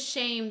he's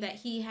ashamed that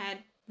he had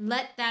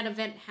let that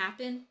event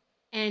happen.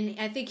 And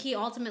I think he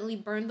ultimately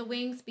burned the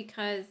wings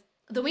because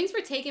the wings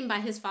were taken by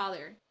his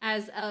father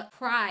as a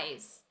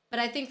prize. But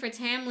I think for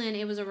Tamlin,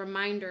 it was a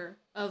reminder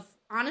of,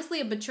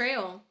 honestly, a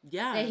betrayal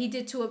that he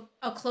did to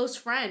a close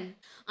friend.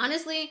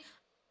 Honestly,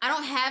 I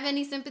don't have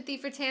any sympathy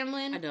for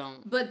Tamlin. I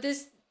don't. But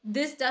this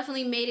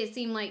definitely made it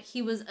seem like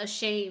he was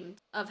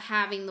ashamed of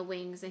having the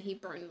wings and he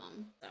burned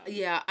them. So.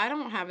 Yeah, I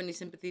don't have any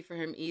sympathy for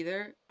him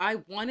either. I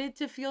wanted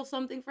to feel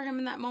something for him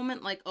in that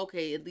moment. Like,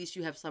 okay, at least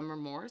you have some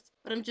remorse.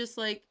 But I'm just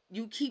like,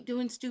 you keep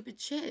doing stupid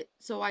shit.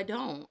 So I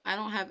don't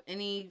have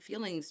any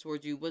feelings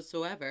towards you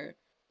whatsoever.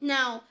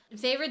 Now,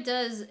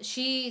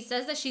 she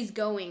says that she's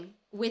going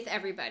with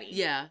everybody.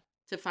 Yeah,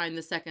 to find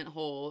the second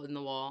hole in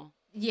the wall.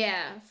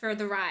 Yeah, for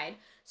the ride.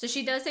 So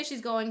she does say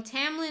she's going.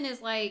 Tamlin is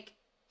like,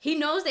 he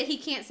knows that he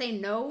can't say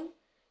no,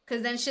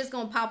 because then shit's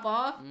gonna pop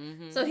off.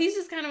 Mm-hmm. So he's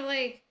just kind of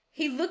like,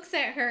 he looks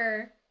at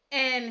her,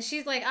 and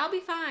she's like, I'll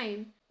be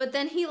fine. But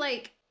then he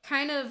like,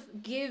 kind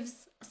of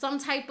gives some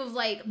type of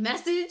like,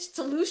 message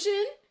to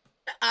Lucien.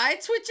 Eye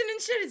twitching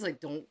and shit. He's like,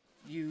 don't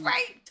you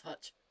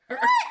touch her.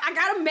 I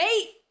got a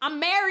mate. I'm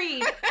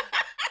married.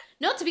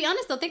 No, to be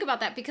honest though, think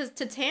about that. Because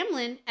to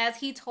Tamlin, as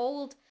he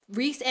told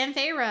Rhys and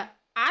Feyre,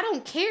 I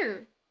don't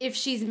care if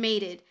she's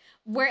mated.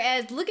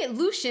 Whereas look at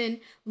Lucien.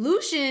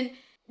 Lucien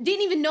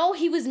didn't even know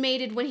he was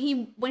mated when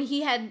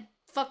he had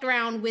fucked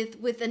around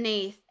with a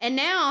Nath. And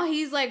now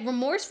he's like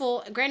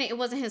remorseful. Granted, it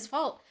wasn't his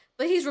fault.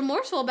 But he's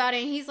remorseful about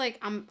it. And he's like,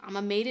 I'm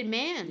a mated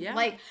man. Yeah.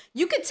 Like,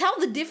 you could tell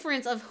the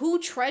difference of who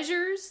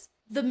treasures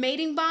the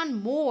mating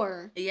bond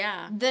more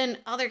than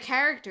other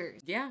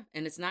characters. Yeah,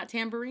 and it's not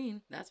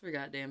Tambourine. That's for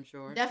goddamn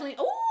sure. Definitely.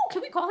 Oh,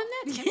 can we call him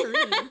that?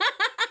 Tambourine.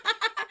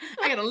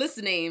 I got a list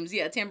of names.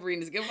 Yeah,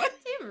 Tambourine is a good one.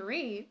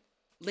 Tambourine.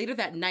 Later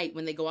that night,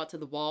 when they go out to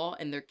the wall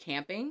and they're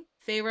camping,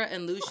 Feyre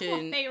and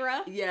Lucien...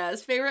 Feyre?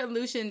 Yes, Feyre and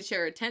Lucien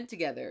share a tent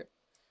together.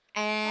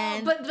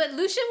 And... But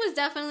Lucien was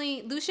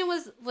definitely... Lucien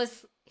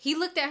was... He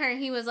looked at her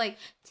and he was like,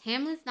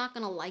 Tamlin's not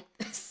gonna like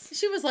this.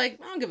 She was like,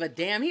 I don't give a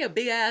damn. He a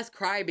big ass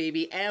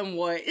crybaby. And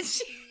what?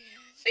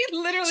 She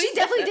literally She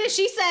definitely did.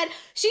 She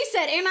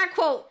said, and I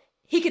quote,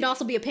 he could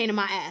also be a pain in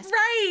my ass.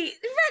 Right.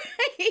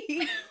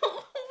 I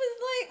was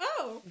like,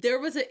 oh. There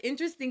was an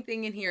interesting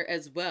thing in here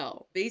as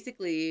well.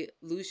 Basically,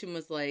 Lucien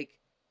was like,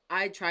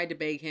 I tried to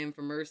beg him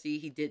for mercy.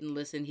 He didn't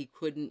listen. He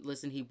couldn't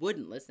listen. He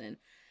wouldn't listen.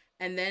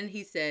 And then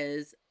he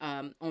says,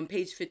 on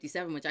page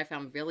 57, which I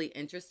found really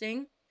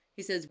interesting,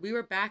 he says, we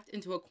were backed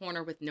into a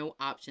corner with no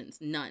options,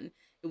 none.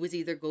 It was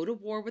either go to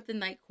war with the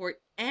Night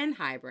Court and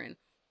Hybern,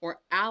 or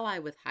ally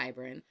with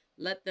Hybern,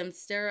 let them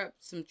stir up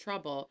some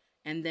trouble,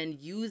 and then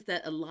use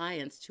that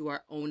alliance to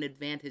our own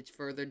advantage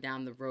further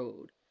down the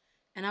road.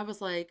 And I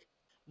was like,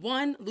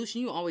 one,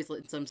 Lucien, you always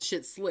let some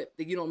shit slip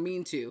that you don't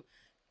mean to.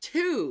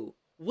 Two,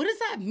 what does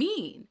that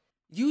mean?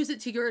 Use it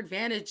to your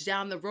advantage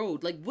down the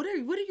road. Like, what are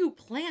you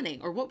planning?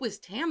 Or what was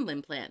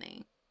Tamlin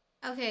planning?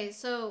 Okay,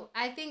 so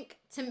I think,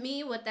 to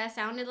me, what that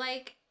sounded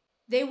like,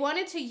 they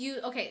wanted to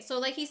use... Okay, so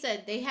like he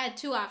said, they had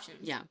two options.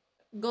 Yeah.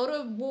 Go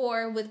to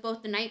war with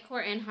both the Night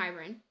Court and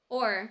Hybern,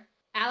 or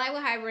ally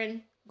with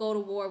Hybern, go to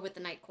war with the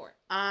Night Court.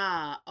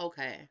 Ah,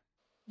 okay.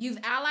 You've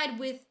allied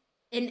with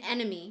an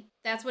enemy.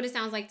 That's what it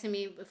sounds like to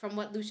me from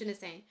what Lucien is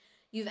saying.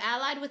 You've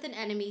allied with an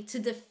enemy to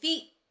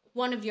defeat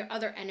one of your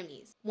other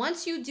enemies.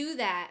 Once you do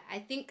that, I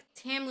think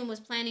Tamlin was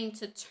planning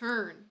to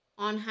turn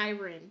on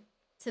Hybern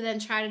to then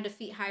try to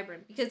defeat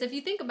Hybern. Because if you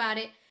think about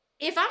it,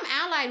 if I'm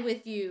allied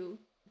with you,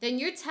 then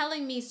you're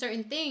telling me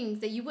certain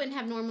things that you wouldn't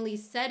have normally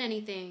said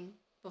anything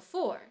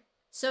before.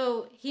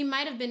 So he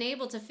might have been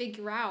able to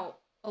figure out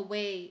a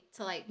way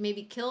to like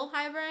maybe kill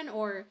Hybern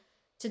or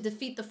to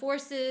defeat the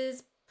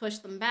forces, push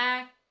them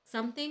back,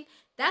 something.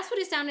 That's what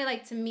it sounded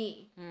like to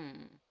me.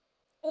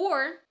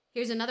 Or,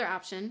 here's another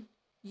option.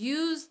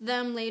 Use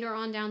them later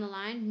on down the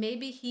line.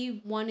 Maybe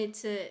he wanted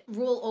to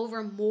rule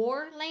over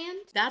more land.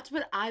 That's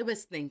what I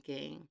was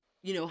thinking.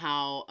 You know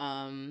how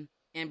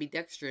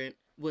Ambidextrant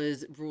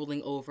was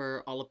ruling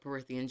over all of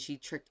Prythian. She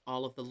tricked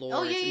all of the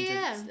lords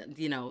into,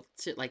 you know,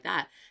 shit like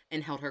that,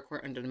 and held her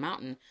court under the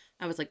mountain.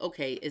 I was like,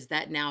 okay, is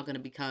that now going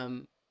to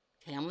become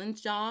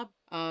Tamlin's job?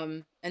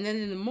 And then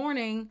in the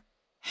morning,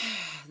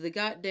 the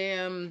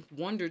goddamn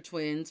Wonder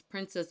Twins,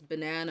 Princess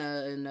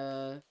Banana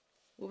and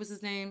what was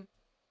his name?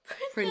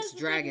 Prince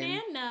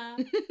Dragon. Banana.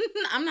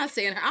 I'm not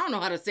saying her. I don't know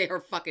how to say her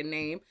fucking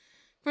name.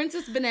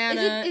 Princess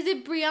Banana. Is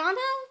it Brianna?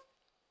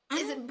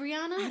 Is it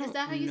Brianna? Is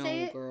that how you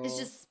say it? Girl. It's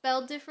just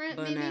spelled different,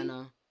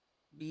 Banana.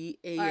 maybe?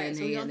 B-A-N-A-N-A-S. All right,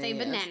 so we're going to say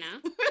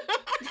banana.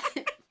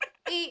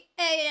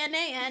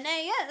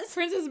 B-A-N-A-N-A-S.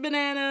 Princess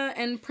Banana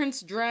and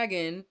Prince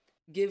Dragon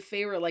give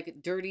Feyre like a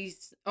dirty...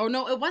 Oh,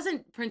 no, it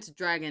wasn't Prince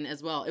Dragon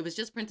as well. It was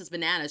just Princess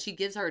Banana. She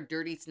gives her a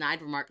dirty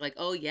snide remark like,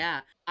 oh,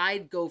 yeah,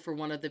 I'd go for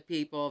one of the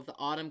people of the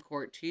Autumn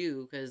Court,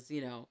 too, because,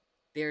 you know,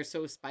 they're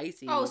so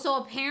spicy. Oh, so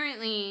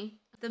apparently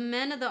the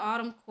men of the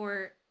Autumn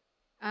Court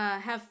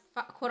have,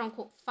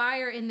 quote-unquote,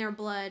 fire in their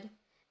blood,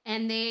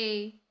 and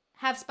they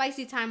have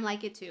spicy time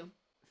like it, too.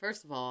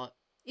 First of all,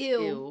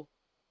 ew.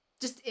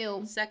 Just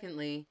ew.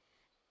 Secondly,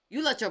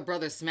 you let your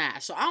brother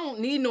smash, so I don't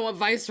need no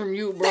advice from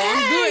you, bro.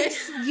 I'm good.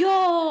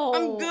 Yo.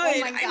 I'm good.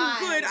 Oh my God. I'm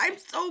good. I'm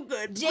so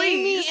good.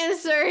 Jaime Please. and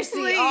Cersei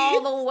Please.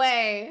 all the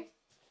way.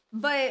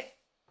 But,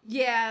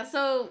 yeah,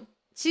 so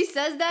she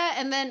says that,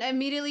 and then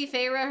immediately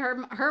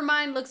Feyre, her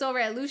mind looks over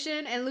at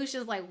Lucien, and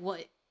Lucien's like,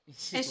 what?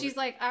 She's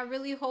like, I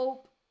really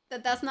hope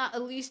that that's not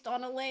Alyshe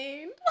on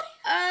Elaine.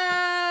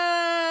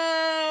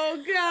 Oh,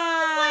 God.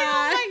 Like,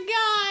 oh,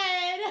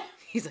 my God.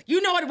 He's like,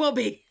 you know what it will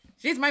be.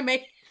 She's my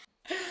mate.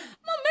 I'm a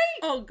mate.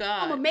 Oh,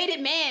 God. I'm a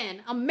mated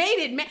man. A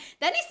mated man.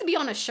 That needs to be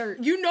on a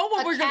shirt. You know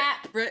what A we're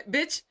cap. gonna...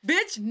 Bitch,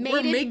 we're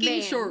Mated making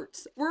man.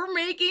 shirts. We're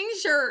making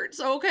shirts,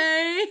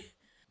 okay?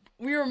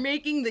 We are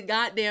making the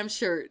goddamn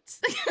shirts.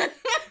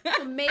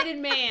 A mated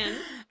man.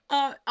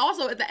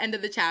 Also, at the end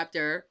of the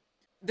chapter,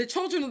 the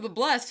Children of the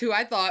Blessed, who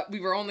I thought we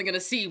were only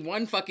gonna see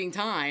one fucking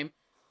time,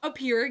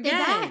 appear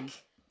again.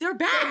 They're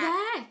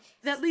back.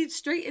 That leads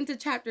straight into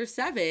chapter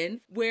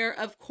 7, where,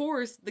 of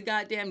course, the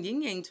goddamn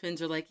Yin Yang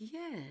twins are like,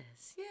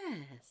 yes,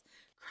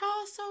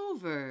 cross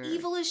over.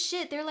 Evil as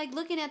shit. They're like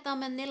looking at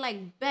them and they're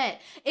like, bet.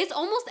 It's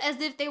almost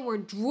as if they were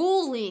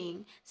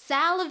drooling,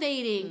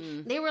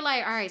 salivating. They were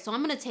like, all right, so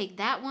I'm going to take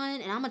that one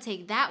and I'm going to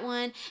take that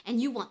one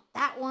and you want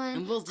that one.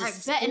 And we'll just right,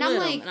 split and I'm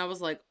them. like, and I was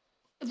like,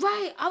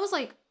 right. I was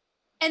like,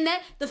 and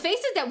that the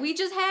faces that we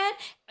just had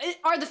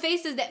are the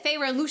faces that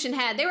Feyre and Lucien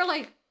had. They were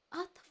like,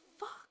 what the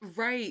fuck?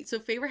 Right. So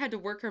Feyre had to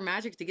work her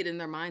magic to get in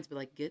their minds, be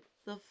like, get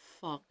the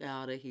fuck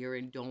out of here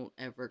and don't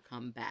ever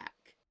come back.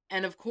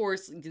 And of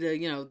course,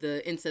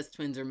 the incest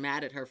twins are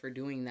mad at her for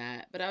doing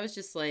that. But I was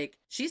just like,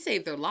 she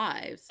saved their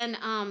lives. And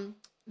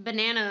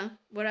Banana,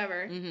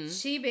 whatever,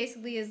 she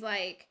basically is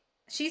like,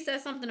 she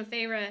says something to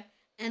Feyre,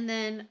 and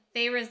then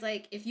Feyre's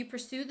like, if you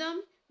pursue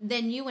them,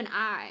 then you and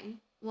I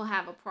will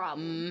have a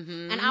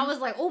problem. And I was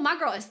like, oh, my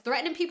girl is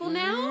threatening people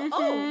now?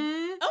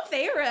 Oh,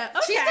 Feyre. Okay.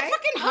 She's the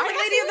fucking High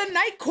Lady of the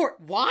Night Court.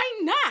 Why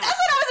not? That's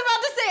what I was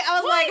about to say.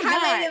 I was like,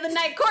 High Lady of the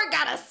Night Court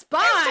got a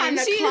spine.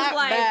 She was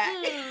like, back.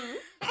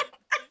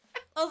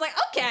 I was like,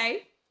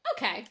 okay.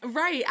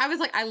 Right. I was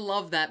like, I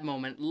love that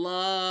moment.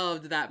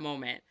 Loved that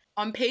moment.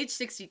 On page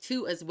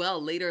 62 as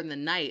well, later in the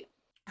night,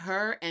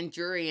 her and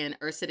Jurian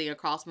are sitting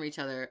across from each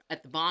other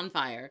at the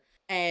bonfire.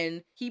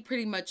 And he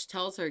pretty much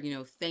tells her,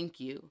 thank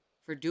you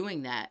for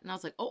doing that. And I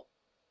was like, oh,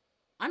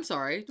 I'm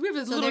sorry. Do we have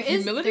a little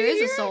humility There is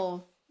here? a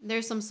soul.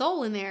 There's some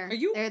soul in there. Are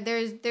you?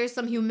 There's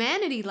some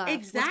humanity left.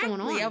 Exactly.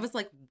 What's going on? I was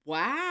like,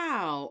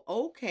 wow,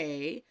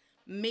 okay.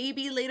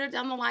 Maybe later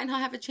down the line he'll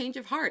have a change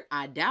of heart.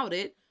 I doubt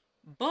it.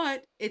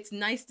 But it's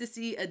nice to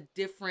see a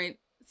different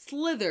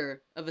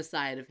slither of a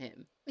side of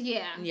him.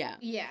 Yeah. Yeah.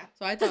 Yeah.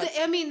 So I thought...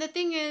 the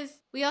thing is,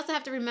 we also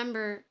have to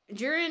remember,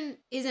 Jurian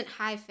isn't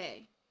high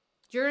fae.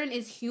 Jurian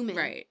is human.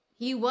 Right.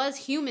 He was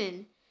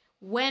human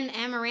when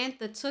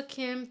Amarantha took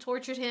him,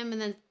 tortured him, and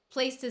then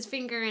placed his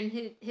finger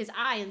in his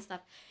eye and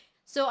stuff.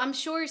 So I'm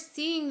sure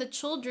seeing the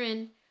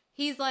children,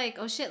 he's like,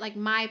 oh shit, like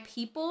my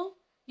people.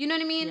 You know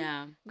what I mean?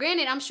 Yeah.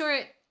 Granted, I'm sure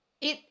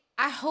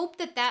I hope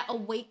that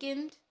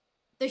awakened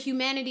the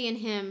humanity in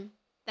him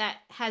that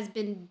has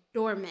been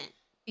dormant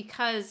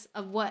because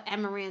of what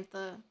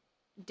Amarantha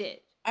did.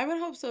 I would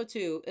hope so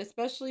too,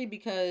 especially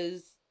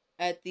because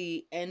at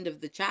the end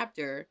of the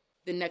chapter,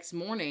 the next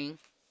morning,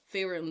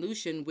 Feyre and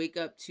Lucien wake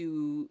up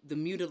to the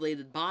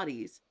mutilated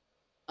bodies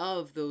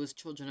of those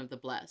children of the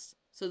blessed.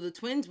 So the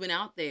twins went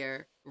out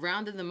there,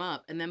 rounded them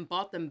up, and then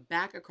brought them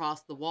back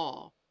across the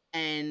wall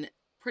and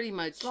pretty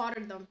much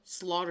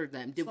slaughtered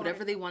them, did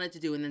whatever they wanted to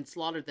do, and then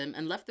slaughtered them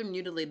and left their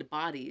mutilated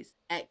bodies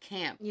at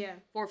camp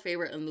for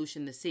Feyre and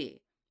Lucien to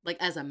see, like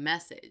as a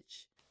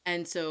message.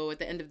 And so at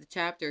the end of the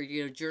chapter,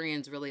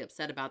 Jurian's really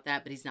upset about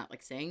that, but he's not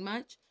like saying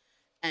much.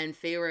 And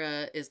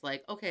Feyre is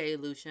like, okay,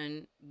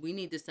 Lucien, we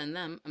need to send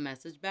them a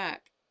message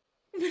back.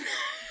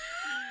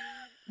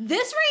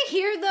 This right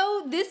here,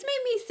 though, this made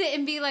me sit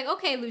and be like,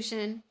 okay,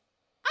 Lucien,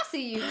 I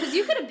see you. Because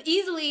you could have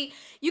easily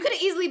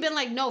been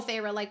like, no,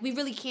 Feyre, like, we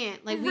really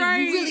can't. Like, we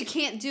really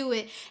can't do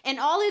it. And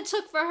all it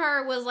took for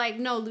her was like,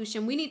 no,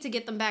 Lucien, we need to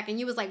get them back. And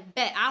you was like,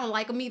 bet, I don't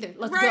like them either.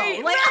 Let's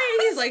go. Like,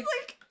 he's like,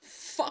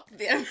 fuck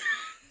them.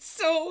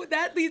 So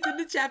that leads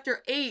into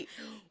chapter 8,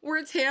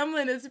 where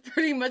Tamlin is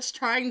pretty much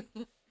trying...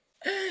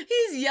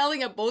 He's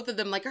yelling at both of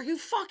them like, are you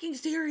fucking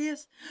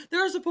serious?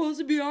 They're supposed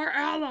to be our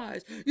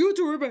allies. You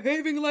two are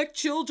behaving like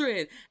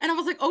children. And I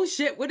was like, oh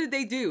shit, what did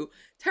they do?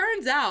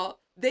 Turns out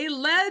they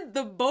led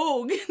the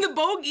bogey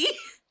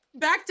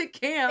back to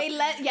camp.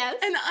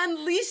 And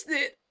unleashed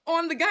it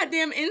on the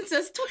goddamn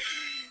incest twins.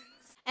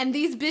 And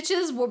these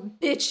bitches were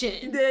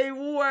bitching. They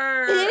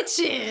were.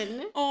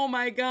 Bitching. Oh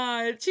my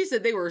God. She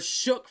said they were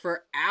shook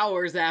for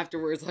hours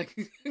afterwards. Like...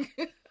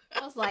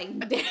 I was like,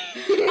 damn.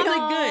 I'm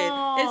like,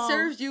 good. It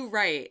serves you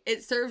right.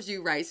 It serves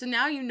you right. So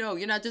now you know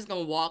you're not just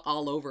going to walk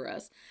all over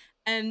us.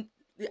 And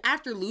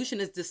after Lucien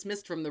is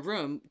dismissed from the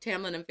room,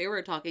 Tamlin and Feyre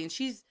are talking, and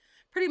she's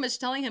pretty much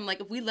telling him, like,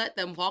 if we let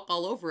them walk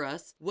all over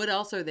us, what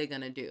else are they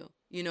going to do?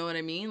 You know what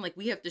I mean? Like,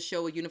 we have to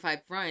show a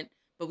unified front,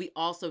 but we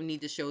also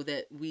need to show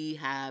that we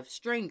have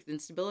strength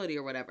and stability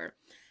or whatever.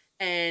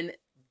 And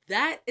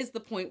that is the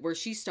point where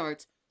she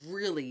starts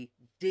really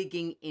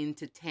digging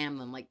into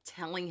Tamlin, like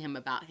telling him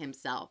about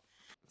himself.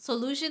 So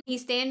Lucien,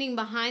 he's standing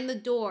behind the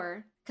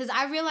door, because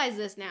I realize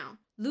this now.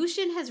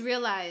 Lucien has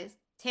realized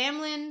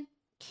Tamlin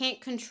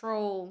can't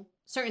control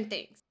certain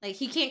things. Like,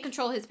 he can't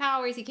control his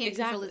powers, he can't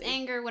control his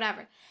anger,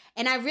 whatever.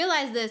 And I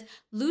realized this.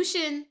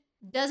 Lucien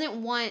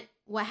doesn't want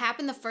what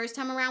happened the first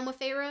time around with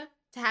Feyre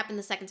to happen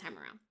the second time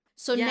around.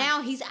 So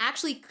now he's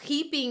actually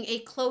keeping a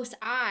close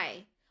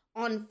eye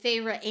on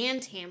Feyre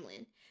and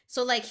Tamlin.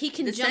 So, like, he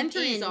can jump in. The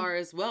sentries are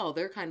as well.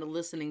 They're kind of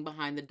listening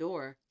behind the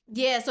door.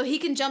 Yeah, so he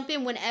can jump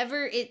in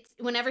whenever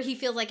he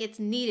feels like it's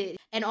needed.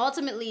 And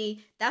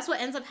ultimately, that's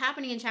what ends up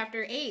happening in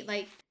chapter 8.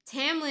 Like,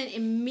 Tamlin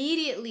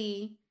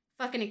immediately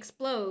fucking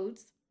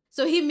explodes.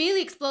 So he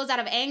immediately explodes out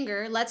of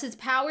anger, lets his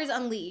powers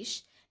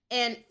unleash.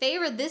 And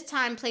Feyre this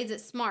time plays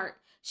it smart.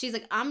 She's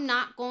like, I'm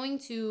not going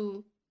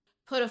to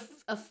put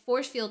a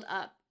force field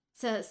up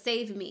to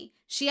save me.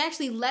 She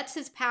actually lets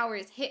his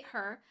powers hit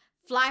her,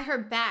 fly her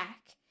back.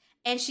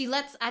 And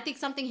I think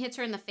something hits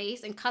her in the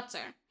face and cuts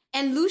her.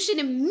 And Lucien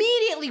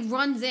immediately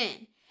runs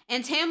in.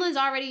 And Tamlin's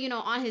already,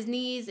 on his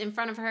knees in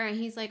front of her. And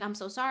he's like, I'm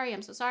so sorry.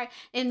 I'm so sorry.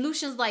 And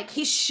Lucien's like,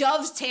 he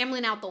shoves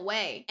Tamlin out the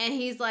way. And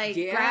he's like,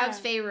 grabs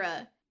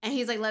Feyre. And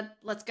he's like,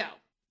 let's go.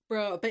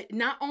 Bro, but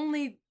not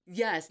only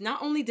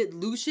did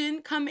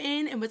Lucien come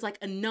in and was like,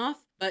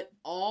 enough, but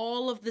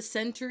all of the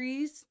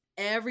sentries,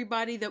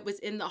 everybody that was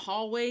in the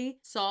hallway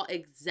saw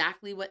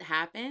exactly what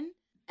happened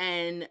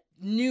and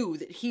knew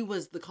that he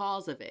was the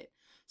cause of it.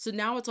 So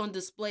now it's on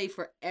display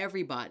for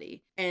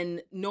everybody,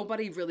 and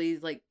nobody really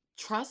like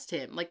trusts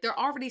him. Like, they're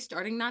already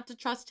starting not to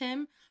trust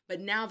him, but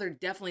now they're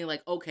definitely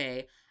like,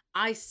 okay,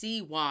 I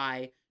see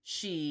why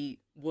she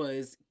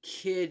was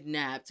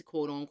kidnapped,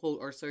 quote unquote,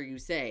 or so you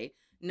say.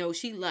 No,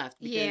 she left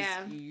because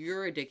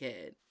you're a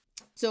dickhead.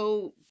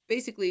 So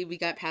basically, we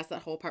got past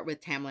that whole part with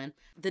Tamlin.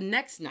 The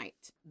next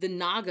night, the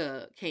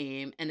Naga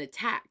came and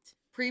attacked.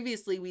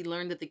 Previously, we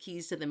learned that the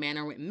keys to the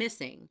manor went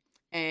missing.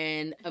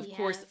 And of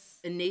course,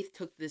 Enaith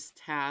took this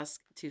task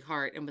to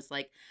heart and was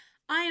like,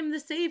 I am the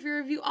savior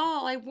of you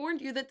all. I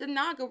warned you that the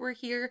Naga were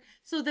here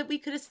so that we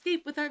could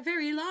escape with our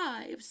very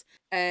lives.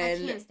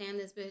 And I can't stand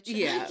this bitch.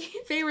 yeah,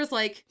 Feyre's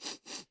like,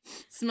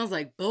 smells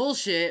like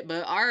bullshit,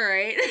 but all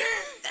right.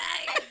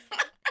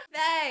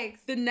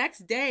 Thanks. The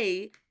next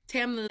day,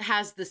 Tamlin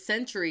has the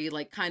sentry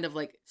like kind of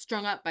like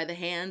strung up by the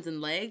hands and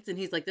legs, and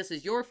he's like, this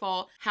is your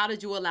fault. How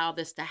did you allow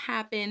this to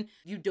happen?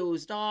 You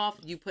dozed off.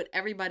 You put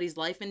everybody's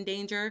life in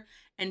danger.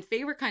 And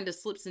Feyre kind of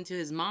slips into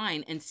his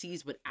mind and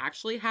sees what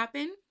actually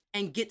happened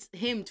and gets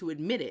him to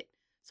admit it.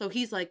 So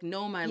he's like,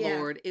 no, my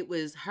lord, it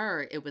was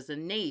her. It was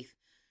Anaith.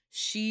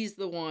 She's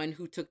the one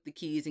who took the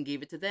keys and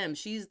gave it to them.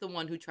 She's the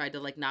one who tried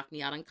to like knock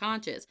me out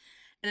unconscious.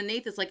 And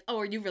Anaith is like, oh,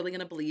 are you really going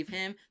to believe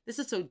him? This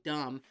is so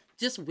dumb.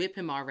 Just whip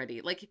him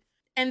already. Like,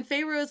 and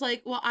Feyre is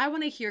like, well, I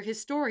want to hear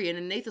his story. And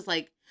Anaith is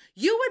like,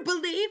 you would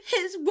believe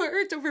his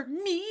words over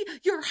me,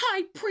 your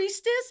high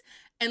priestess?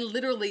 And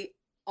literally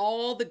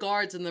all the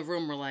guards in the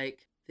room were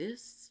like,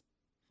 this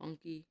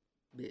funky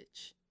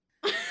bitch.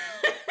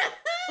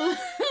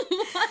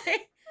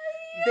 Like,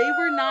 they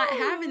were not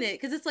having it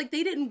because it's like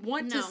they didn't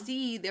want to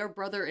see their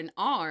brother in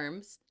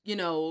arms, you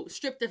know,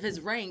 stripped of his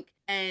rank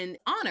and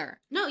honor.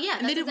 No, yeah,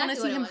 and they didn't want to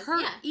see him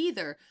hurt yeah.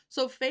 either.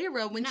 So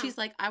Feyre, when she's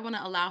like, I want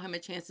to allow him a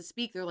chance to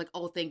speak, they're like,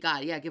 oh, thank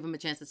God, yeah, give him a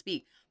chance to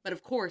speak. But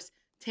of course,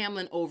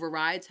 Tamlin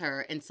overrides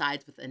her and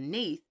sides with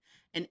Anaith,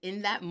 and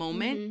in that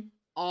moment,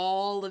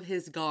 all of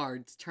his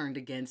guards turned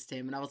against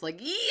him, and I was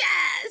like,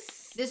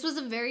 yes! This was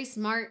a very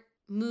smart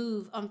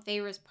move on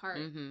Feyre's part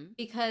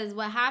because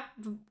what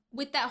happened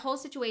with that whole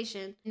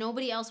situation,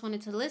 nobody else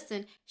wanted to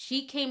listen.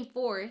 She came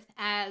forth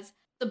as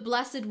the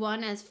blessed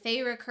one, as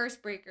Feyre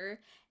Cursebreaker,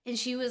 and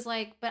she was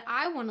like, but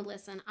I want to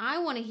listen. I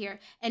want to hear.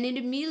 And it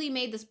immediately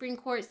made the Spring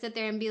Court sit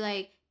there and be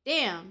like,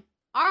 damn,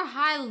 our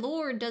High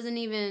Lord doesn't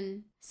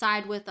even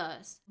side with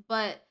us.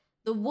 But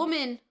the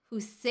woman who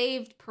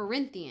saved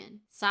Perinthian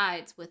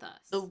sides with us.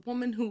 The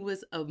woman who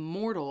was a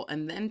mortal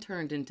and then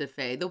turned into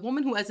Fae. The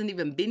woman who hasn't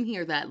even been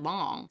here that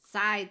long.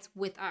 Sides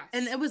with us.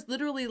 And it was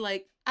literally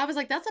like, I was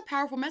like, that's a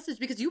powerful message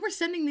because you were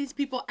sending these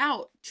people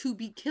out to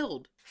be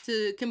killed,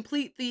 to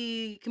complete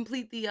the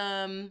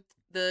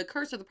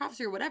curse or the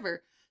prophecy or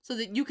whatever, so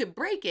that you could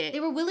break it. They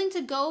were willing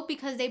to go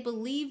because they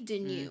believed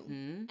in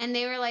you. And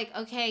they were like,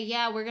 okay,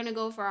 yeah, we're going to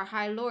go for our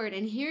High Lord.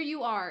 And here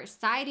you are,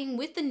 siding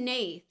with the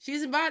Nath.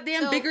 She's about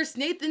damn bigger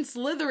snake than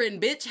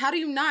Slytherin, bitch. How do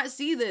you not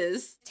see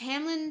this?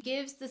 Tamlin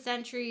gives the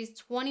sentries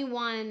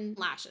 21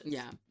 lashes.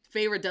 Yeah.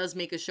 Feyre does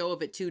make a show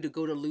of it too, to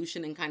go to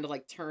Lucian and kind of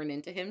like turn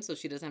into him so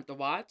she doesn't have to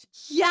watch.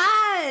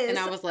 Yes! And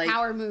I was like,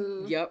 power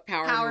move. Yep,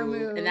 power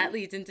move. And that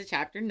leads into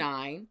chapter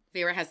 9.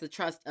 Feyre has the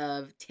trust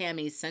of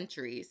Tammy's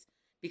sentries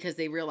because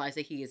they realize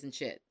that he isn't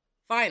shit.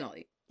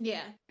 Finally.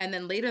 Yeah. And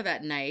then later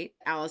that night,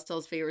 Alice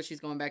tells Feyre she's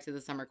going back to the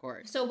summer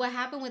court. So what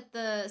happened with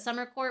the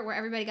summer court where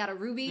everybody got a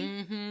ruby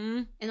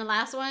in the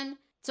last one?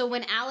 So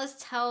when Alice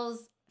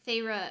tells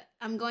Feyre,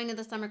 I'm going to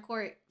the summer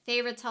court,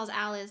 Feyre tells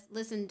Alice,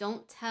 listen,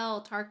 don't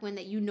tell Tarquin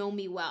that you know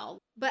me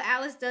well. But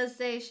Alice does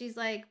say, she's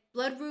like,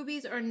 blood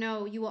rubies or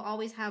no, you will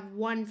always have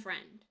one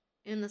friend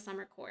in the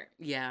summer court.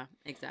 Yeah,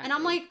 exactly. And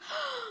I'm like,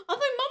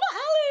 Mama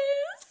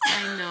Alice!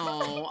 I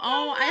know.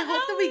 Oh, I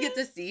hope that we get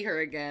to see her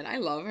again. I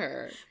love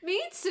her.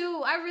 Me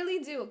too. I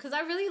really do. Because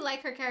I really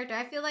like her character.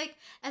 I feel like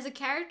as a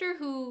character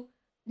who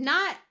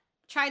not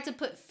tried to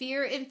put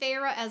fear in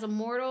Feyre as a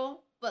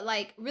mortal, but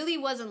like really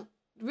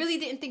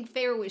didn't think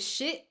Feyre was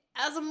shit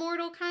as a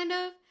mortal, kind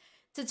of,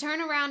 to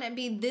turn around and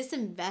be this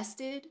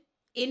invested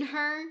in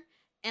her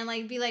and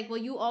like be like, well,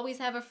 you always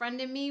have a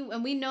friend in me.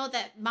 And we know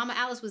that Mama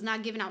Alice was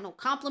not giving out no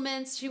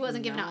compliments. She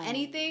wasn't giving out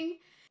anything.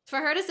 For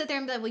her to sit there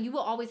and be like, well, you will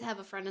always have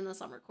a friend in the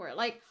summer court.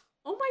 Like,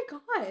 oh my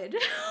God.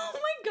 Oh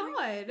my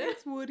God.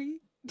 That's Woody.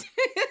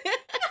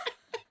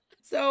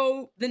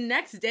 So the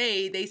next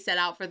day they set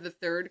out for the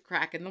third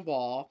crack in the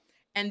wall.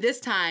 And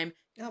this time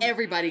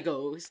everybody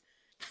goes.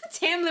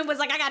 Tamlin was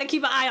like, I got to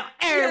keep an eye on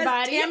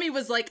everybody. Yes, Tammy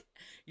was like,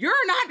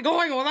 you're not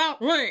going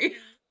without me.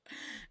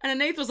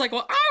 And Anaith was like,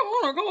 well, I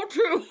want to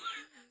go too.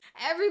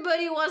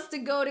 Everybody wants to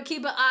go to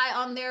keep an eye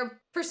on their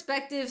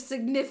prospective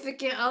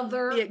significant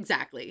other.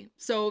 Exactly.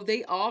 So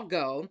they all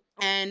go.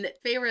 And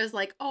Feyre is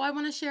like, oh, I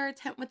want to share a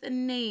tent with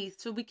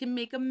Anaith so we can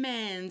make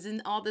amends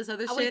and all this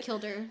other shit. I would have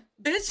killed her.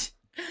 Bitch.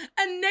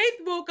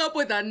 Anaith woke up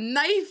with a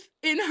knife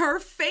in her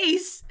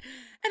face.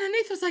 And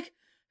Anaith was like,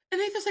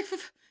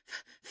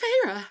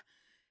 Feyre.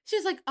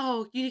 She's like,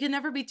 oh, you can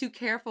never be too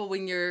careful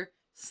when you're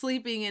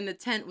sleeping in a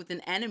tent with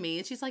an enemy.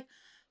 And she's like,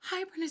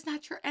 Hybern is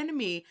not your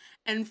enemy.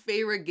 And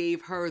Feyre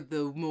gave her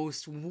the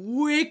most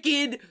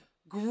wicked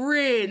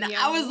grin. Yo.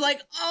 I was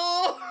like,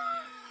 oh,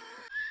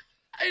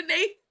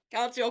 Anaith,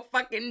 count your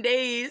fucking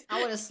days.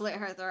 I would have slit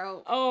her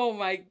throat. Oh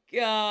my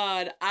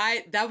God.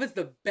 That was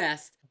the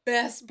best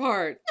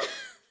part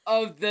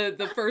of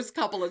the first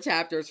couple of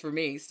chapters for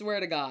me. Swear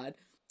to God.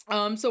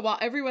 So while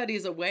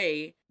everybody's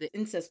away, the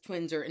incest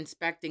twins are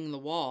inspecting the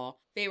wall.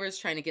 Feyre's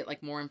trying to get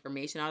like more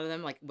information out of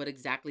them, like what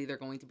exactly they're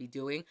going to be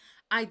doing.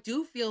 I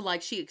do feel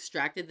like she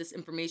extracted this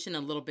information a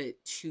little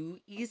bit too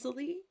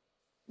easily.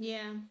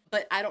 Yeah.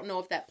 But I don't know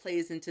if that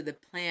plays into the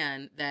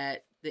plan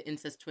that the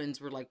incest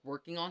twins were like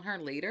working on her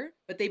later.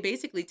 But they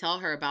basically tell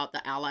her about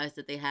the allies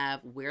that they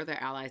have, where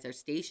their allies are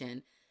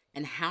stationed,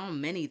 and how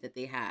many that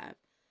they have.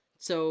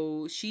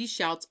 So she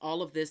shouts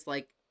all of this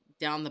like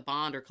down the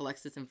bond, or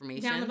collects this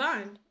information. Down the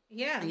bond.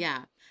 Yeah.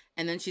 Yeah.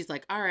 And then she's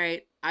like, all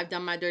right, I've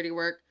done my dirty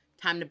work.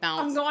 Time to bounce.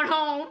 I'm going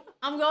home.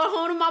 I'm going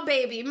home to my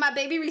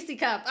baby Reese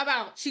cup. I'm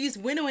out. She's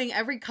winnowing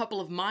every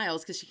couple of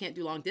miles because she can't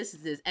do long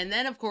distances. And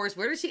then, of course,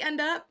 where does she end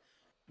up?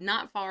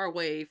 Not far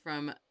away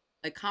from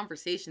a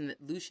conversation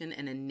that Lucien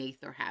and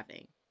Enaith are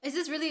having. Is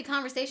this really a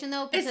conversation,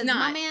 though? Because it's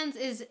not. My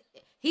man's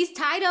he's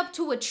tied up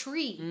to a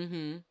tree.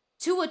 Mm-hmm.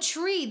 To a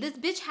tree. This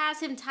bitch has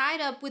him tied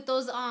up with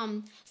those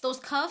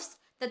cuffs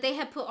that they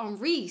had put on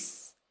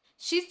Reese.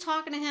 She's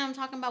talking to him,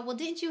 talking about, well,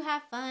 didn't you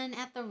have fun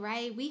at the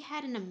Rite? We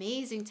had an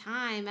amazing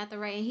time at the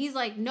Rite. And he's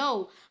like,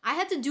 no, I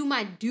had to do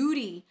my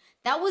duty.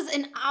 That was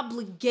an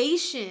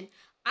obligation.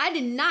 I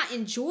did not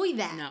enjoy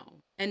that.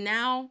 No. And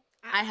now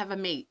I have a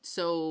mate,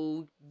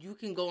 so you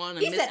can go on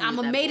and he said, I'm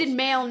a mated bullshit.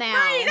 Male now.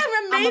 Right,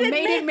 I'm a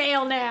mated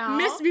male now.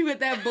 Miss me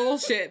with that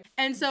bullshit.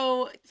 And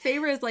so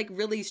Feyre is like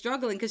really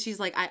struggling because she's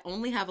like, I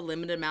only have a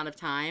limited amount of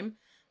time.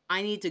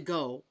 I need to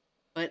go.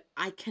 But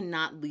I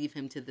cannot leave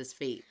him to this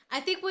fate. I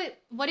think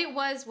what it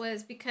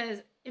was because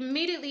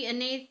immediately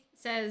Enaith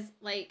says,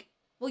 like,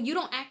 well, you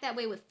don't act that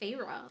way with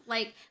Feyre.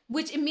 Like,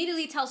 which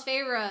immediately tells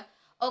Feyre,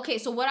 okay,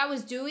 so what I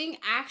was doing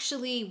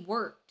actually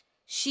worked.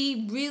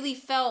 She really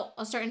felt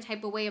a certain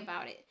type of way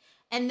about it.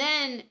 And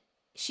then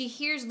she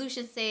hears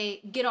Lucien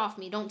say, get off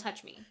me, don't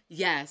touch me.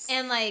 Yes.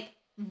 And, like,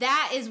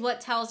 that is what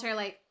tells her,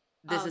 like,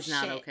 this is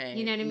not okay.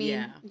 You know what I mean?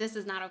 Yeah. This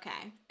is not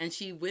okay. And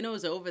she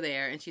winnows over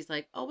there and she's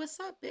like, oh, what's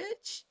up,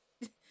 bitch?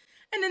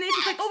 And then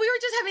Enaith's like, oh, we were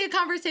just having a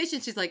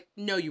conversation. She's like,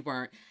 no, you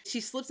weren't. She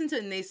slips into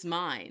Enaith's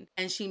mind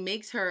and she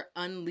makes her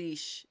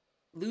unleash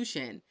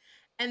Lucien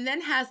and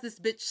then has this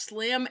bitch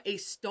slam a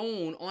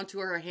stone onto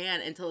her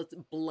hand until it's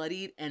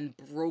bloodied and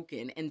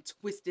broken and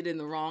twisted in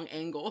the wrong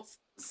angles.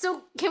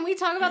 So can we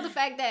talk about the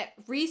fact that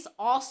Reese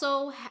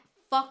also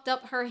fucked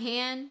up her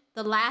hand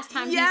the last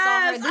time he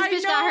saw her? This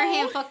bitch got her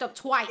hand fucked up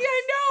twice. Yeah,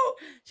 I know.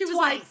 She was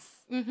twice.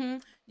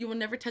 Like, you will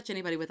never touch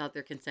anybody without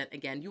their consent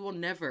again. You will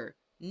never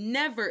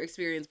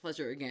experience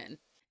pleasure again.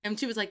 And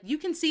she was like, you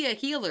can see a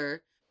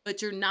healer,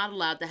 but you're not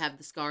allowed to have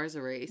the scars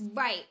erased.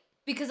 Right.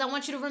 Because I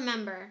want you to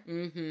remember.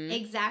 Mm-hmm.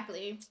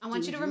 Exactly. I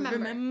want you to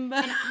remember. And I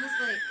was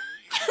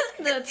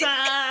like, the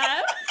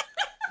time.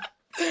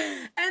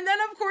 And then,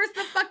 of course,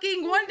 the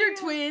fucking Wonder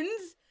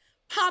Twins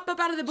pop up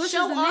out of the bushes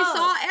and they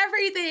saw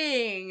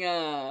everything.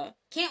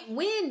 Can't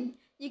win.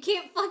 You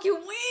can't fucking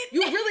win.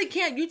 You really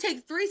can't. You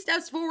take 3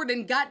 steps forward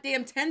and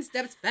goddamn 10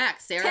 steps back,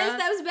 Sarah. 10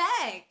 steps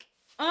back.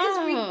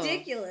 It's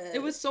ridiculous.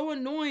 It was so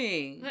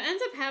annoying. What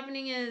ends up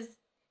happening is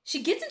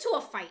she gets into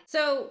a fight.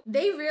 So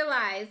they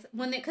realize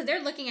because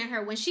they're looking at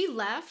her, when she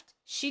left,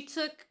 she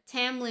took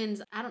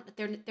Tamlin's,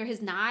 they're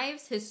his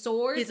knives, his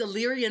swords. His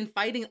Illyrian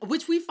fighting,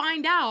 which we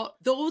find out,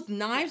 those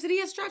knives that he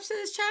has strapped to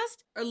his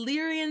chest are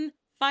Illyrian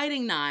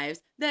fighting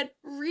knives that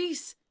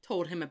Reese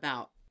told him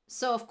about.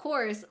 So of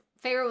course,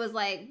 Feyre was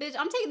like, bitch,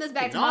 I'm taking this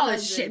back to all my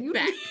this husband.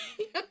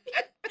 shit back.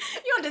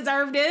 You don't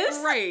deserve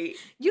this. Right.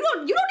 You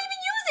don't even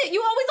use it.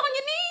 You always on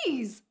your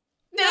knees.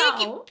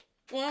 No.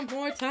 One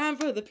more time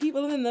for the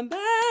people in the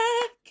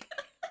back.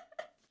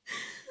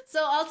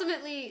 So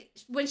ultimately,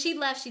 when she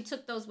left, she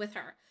took those with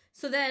her.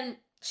 So then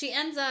she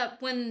ends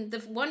up, when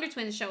the Wonder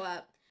Twins show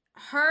up,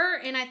 her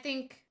and I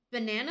think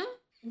Bandana,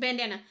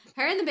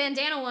 her and the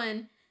Bandana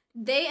one,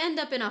 they end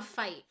up in a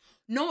fight.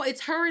 No,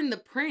 it's her and the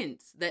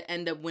prince that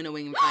end up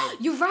winnowing and fighting.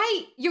 You're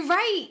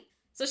right.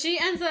 So she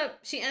ends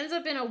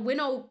up in a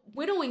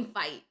winnowing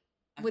fight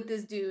with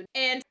this dude.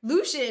 And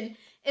Lucien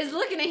is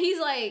looking and he's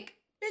like,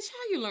 bitch,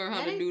 how you learn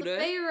how to do that?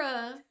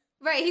 Feyre.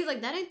 Right, he's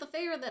like, that ain't the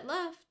Feyre that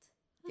left.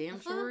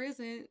 Damn sure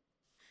isn't.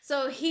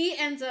 So he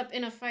ends up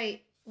in a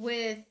fight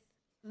with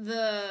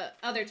the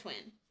other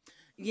twin.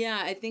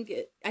 Yeah, I think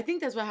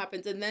that's what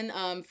happens. And then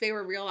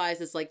Feyre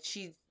realizes like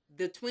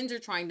the twins are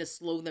trying to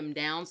slow them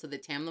down so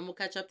that Tamlin will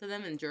catch up to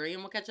them and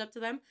Jurian will catch up to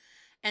them.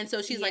 And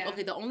so she's like,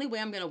 okay, the only way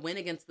I'm going to win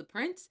against the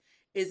prince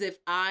is if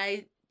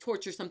I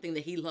torture something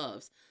that he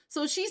loves.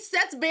 So she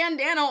sets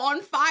Bandana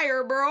on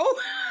fire, bro.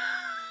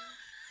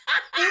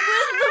 It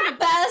was the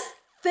best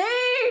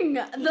thing.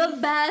 The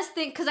best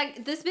thing. Because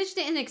this bitch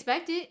didn't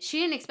expect it. She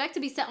didn't expect to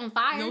be set on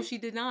fire. No, she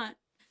did not.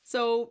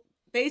 So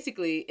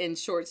basically, in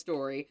short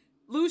story,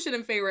 Lucien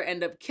and Feyre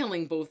end up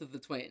killing both of the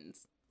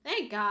twins.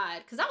 Thank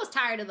God, because I was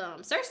tired of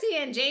them. Cersei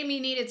and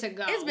Jaime needed to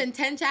go. It's been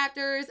 10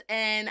 chapters,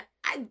 and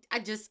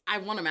I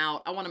want them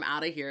out. I want them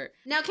out of here.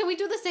 Now, can we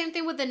do the same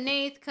thing with the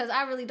Nath? Because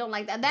I really don't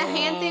like that. That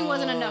hand thing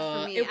wasn't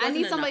enough for me. I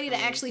need somebody to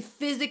actually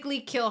physically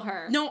kill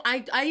her. No,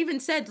 I even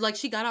said, like,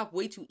 she got off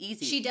way too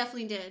easy. She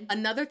definitely did.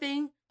 Another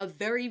thing, a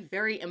very,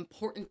 very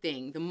important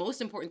thing, the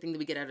most important thing that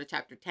we get out of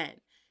chapter 10,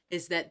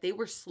 is that they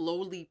were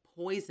slowly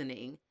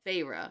poisoning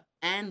Feyre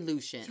and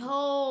Lucien.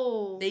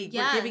 Yo, They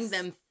were giving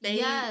them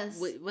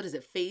what is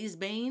it, Phase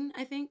Bane,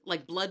 I think?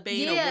 Like Blood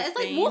Bane or Wolf it's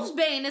Bane. like Wolf's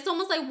Bane. It's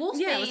almost like Wolf's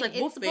Bane. Yeah, it was like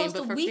Wolf Bane, supposed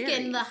but to for weaken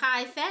fairies. the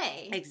high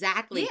fae.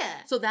 Exactly.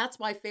 Yeah. So that's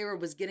why Feyre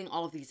was getting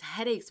all of these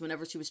headaches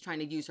whenever she was trying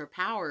to use her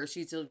power.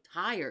 She's so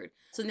tired.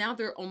 So now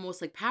they're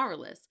almost like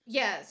powerless.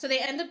 Yeah, so they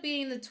end up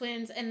being the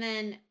twins, and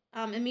then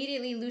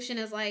immediately Lucien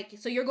is like,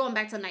 so you're going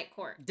back to Night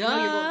Court. Duh. I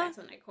know you're going back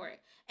to the Night Court.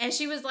 And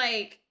she was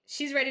like,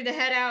 she's ready to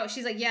head out.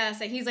 She's like,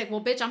 yes. And he's like,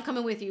 well, bitch, I'm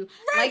coming with you.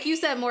 Right. Like you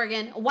said,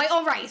 Morgan, white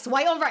on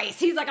rice.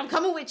 He's like, I'm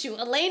coming with you.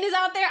 Elaine is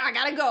out there. I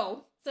gotta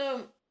go.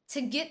 So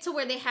to get to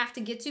where they have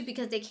to get to,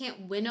 because they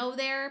can't winnow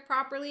there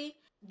properly,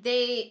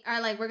 they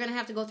are like, we're gonna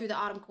have to go through the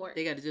Autumn Court.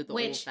 They gotta do it the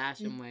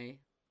old-fashioned way.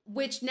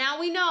 Which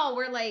now we know,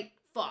 we're like,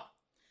 fuck.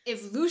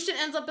 If Lucien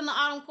ends up in the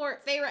Autumn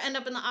Court, Feyre end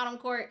up in the Autumn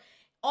Court,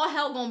 all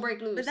hell gonna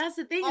break loose. But that's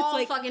the thing. All it's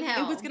like fucking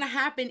hell. It was gonna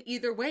happen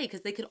either way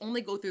because they could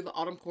only go through the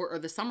Autumn Court or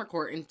the Summer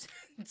Court. And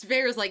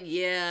Feyre's like,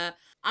 yeah,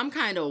 I'm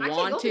kind of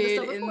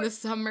wanted in the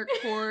Summer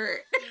Court.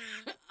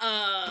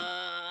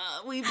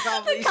 We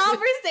probably the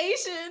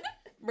conversation,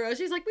 bro.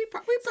 She's like, we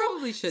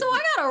probably should. So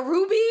I got a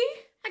ruby.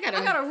 I got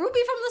a ruby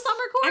from the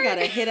Summer Court. I got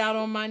a hit out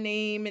on my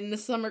name in the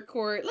Summer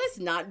Court. Let's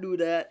not do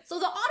that. So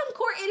the Autumn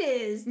Court it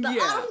is.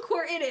 Autumn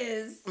Court it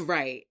is.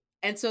 Right.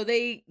 And so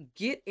they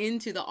get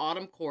into the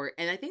Autumn Court,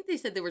 and I think they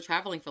said they were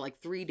traveling for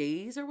like 3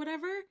 days or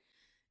whatever,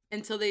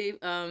 until they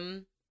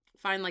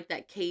find like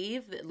that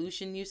cave that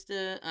Lucien used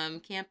to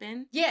camp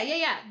in. Yeah.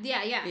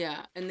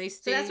 Yeah, and they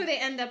stay. So that's where they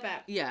end up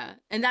at. Yeah,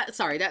 and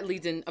that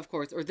leads in, of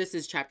course, or this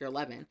is chapter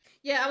 11.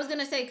 Yeah, I was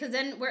gonna say, because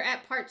then we're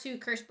at part 2,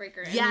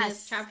 Cursebreaker. And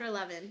yes, chapter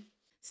 11.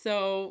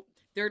 So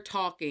they're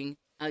talking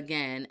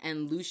again,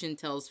 and Lucien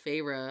tells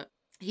Feyre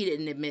he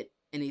didn't admit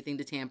anything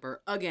to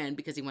Tamper again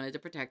because he wanted to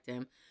protect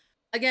him.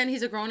 Again,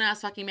 he's a grown-ass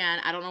fucking man.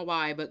 I don't know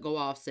why, but go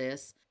off,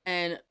 sis.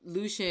 And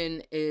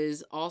Lucien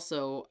is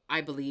also,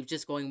 I believe,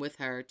 just going with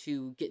her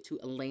to get to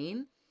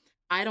Elaine.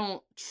 I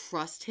don't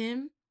trust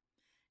him.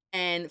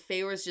 And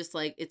Feyre's just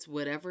like, it's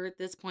whatever at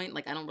this point.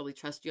 Like, I don't really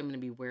trust you. I'm going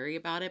to be wary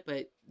about it.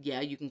 But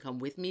yeah, you can come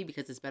with me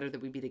because it's better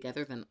that we be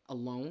together than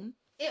alone.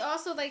 It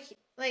also, like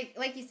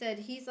you said,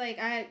 he's like,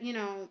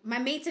 my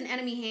mate's in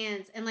enemy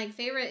hands. And, like,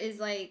 Feyre is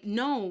like...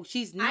 No,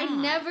 she's not.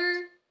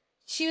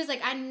 She was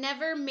like, I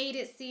never made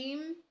it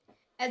seem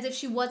as if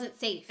she wasn't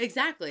safe.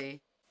 Exactly.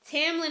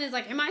 Tamlin is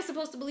like, am I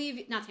supposed to believe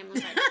you? Not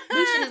Tamlin, sorry.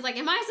 Lucien is like,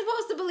 am I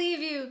supposed to believe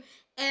you?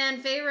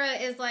 And Feyre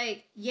is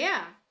like,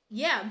 yeah,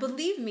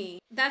 believe me.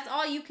 That's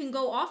all you can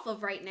go off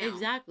of right now.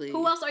 Exactly.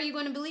 Who else are you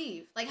going to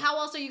believe? Like, how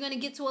else are you going to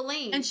get to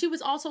Elaine? And she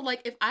was also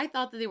like, if I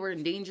thought that they were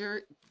in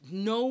danger,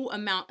 no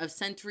amount of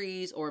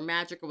sentries or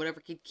magic or whatever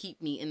could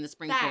keep me in the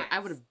Spring Court. I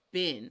would have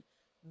been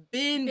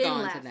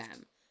gone left to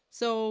them.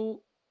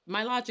 So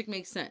my logic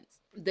makes sense.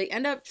 They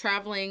end up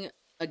traveling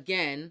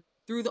again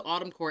through the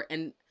Autumn Court,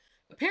 and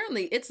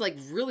apparently it's like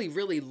really,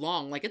 really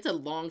long. Like, it's a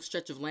long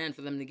stretch of land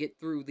for them to get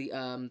through the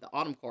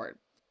Autumn Court.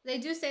 They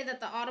do say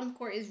that the Autumn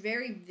Court is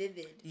very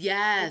vivid.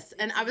 Yes.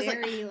 And I was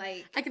very,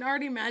 like, I can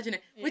already imagine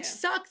it. Yeah. Which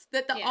sucks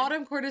that the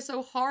Autumn Court is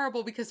so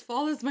horrible because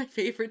fall is my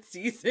favorite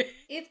season.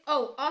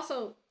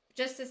 Also,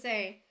 just to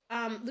say,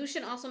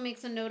 Lucien also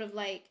makes a note of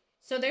like,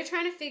 so they're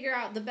trying to figure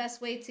out the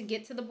best way to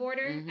get to the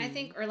border, I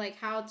think, or like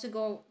how to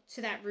go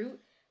to that route.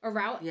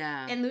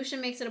 Yeah. And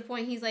Lucien makes it a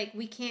point. He's like,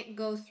 we can't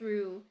go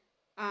through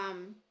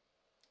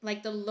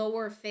like the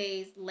lower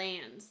phase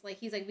lands. Like,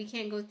 he's like, we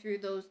can't go through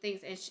those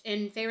things.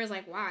 And Feyre's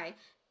like, why?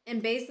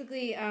 And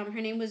basically, her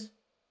name was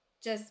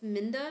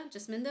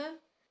Jasminda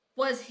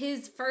was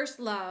his first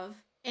love,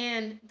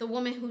 and the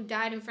woman who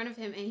died in front of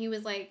him. And he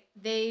was like,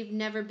 they've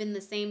never been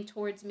the same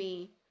towards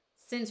me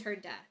since her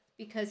death,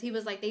 because he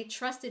was like, they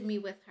trusted me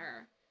with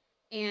her,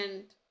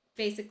 and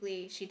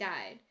basically she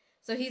died.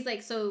 So he's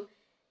like, so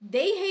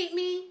they hate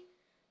me,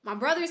 my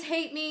brothers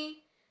hate me.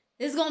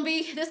 This gonna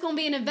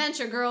be an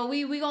adventure, girl.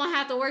 We gonna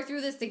have to work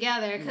through this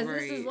together, because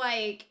this is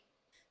like,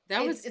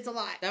 it's a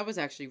lot. That was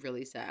actually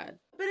really sad.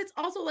 But it's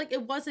also like,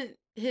 it wasn't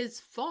his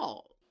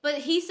fault. But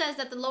he says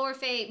that the lower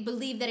fae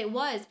believed that it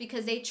was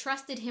because they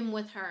trusted him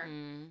with her,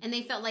 and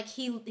they felt like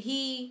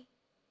he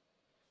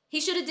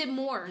should have did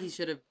more. He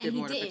should have did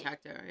more to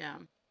protect her.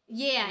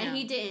 Yeah, and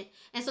he didn't.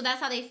 And so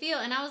that's how they feel.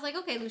 And I was like,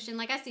 okay, Lucien,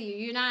 like, I see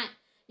you.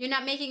 You're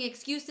not making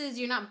excuses.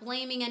 You're not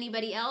blaming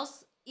anybody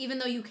else, even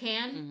though you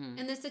can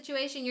in this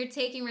situation. You're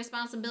taking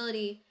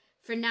responsibility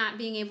for not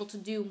being able to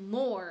do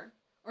more,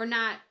 or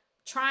not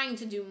trying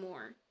to do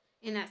more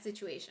in that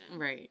situation.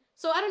 Right.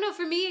 So I don't know.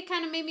 For me, it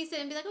kind of made me sit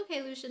and be like,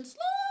 okay, Lucien, slowly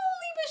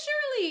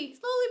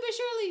but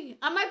surely,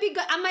 I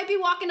might be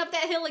walking up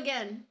that hill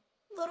again,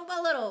 little by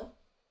little.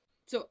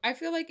 So I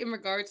feel like in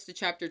regards to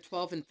chapter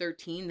 12 and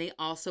 13, they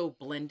also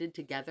blended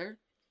together.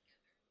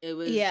 It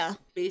was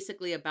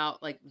basically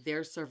about like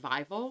their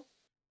survival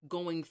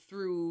going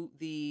through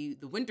the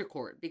Winter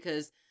Court,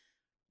 because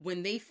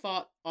when they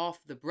fought off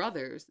the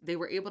brothers, they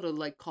were able to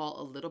like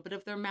call a little bit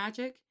of their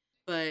magic,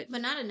 but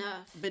not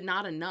enough. But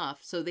not enough.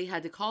 So they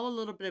had to call a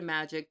little bit of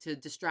magic to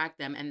distract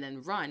them and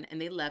then run,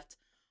 and they left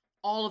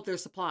all of their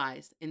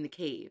supplies in the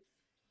cave.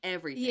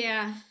 everything.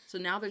 Yeah. So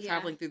now they're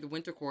traveling through the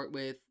Winter Court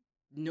with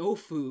no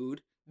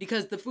food,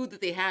 because the food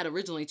that they had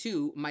originally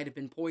too might have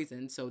been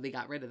poisoned, so they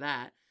got rid of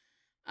that.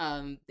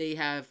 They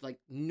have like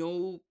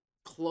no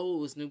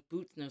clothes, no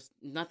boots, no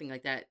nothing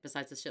like that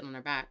besides the shit on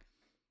their back.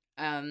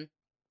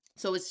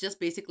 So it's just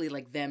basically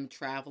like them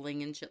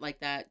traveling and shit like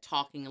that,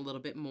 talking a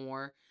little bit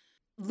more.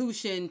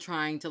 Lucien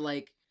trying to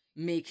like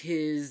make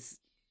his,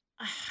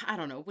 I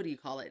don't know, what do you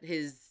call it?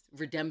 His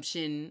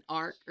redemption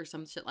arc or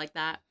some shit like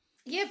that.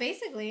 Yeah,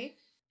 basically.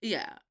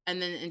 Yeah.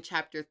 And then in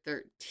chapter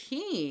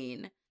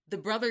 13, the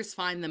brothers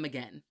find them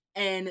again.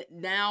 And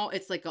now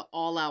it's like an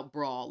all-out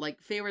brawl. Like,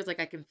 Feyre's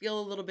like, I can feel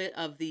a little bit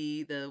of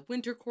the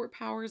Winter Court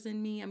powers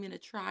in me. I'm going to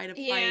try to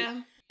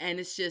fight. And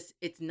it's just,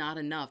 it's not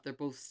enough. They're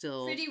both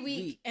still pretty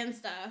weak and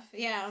stuff.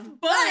 Yeah.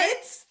 But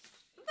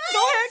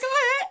go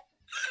ahead.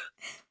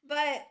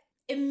 But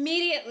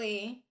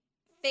immediately,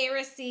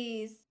 Feyre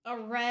sees a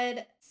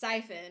red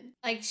siphon.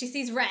 Like, she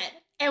sees red.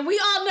 And we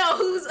all know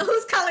whose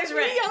color's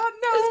red. We all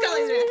know. Whose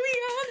color's red.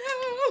 We all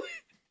know.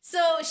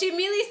 So she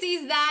immediately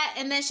sees that,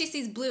 and then she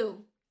sees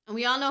blue. And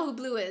we all know who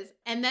blue is.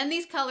 And then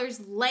these colors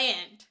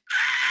land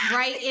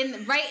right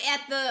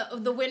at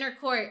the Winter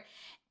Court.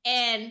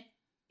 And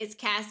it's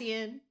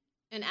Cassian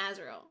and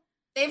Azriel.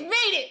 They've made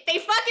it. They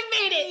fucking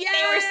made it. Yes,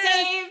 they were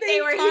saved.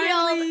 They were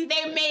healed.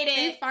 They made it.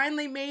 They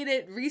finally made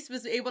it. Rhys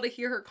was able to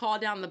hear her call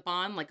down the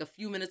bond like a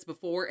few minutes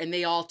before, and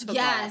they all took off.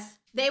 Yes.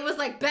 They was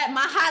like, bet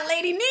my hot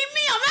lady need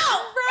me. I'm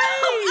out.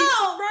 Right.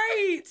 I'm out.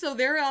 Right. So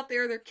they're out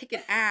there. They're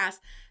kicking ass.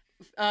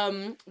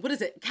 What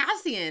is it?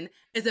 Cassian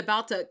is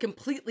about to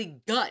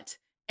completely gut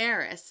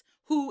Aerys,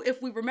 who,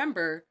 if we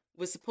remember,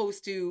 was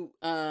supposed to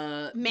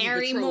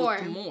marry be betrothed Mor.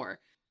 to Mor.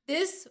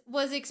 This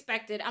was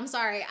expected. I'm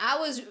sorry.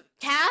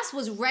 Cass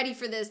was ready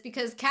for this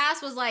because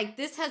Cass was like,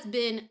 this has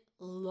been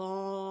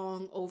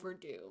long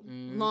overdue.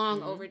 Mm-hmm.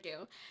 Long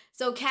overdue.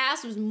 So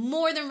Cass was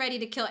more than ready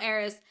to kill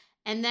Aerys.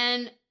 And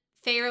then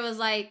Feyre was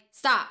like,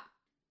 stop.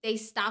 They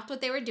stopped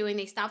what they were doing.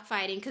 They stopped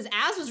fighting because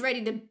Az was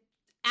ready to.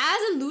 Az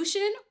and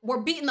Lucien were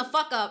beating the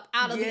fuck up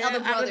out of the other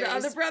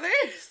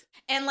brothers.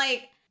 And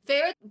like,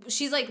 Feyre,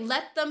 she's like,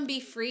 let them be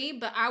free,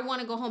 but I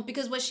want to go home.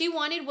 Because what she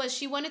wanted was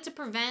she wanted to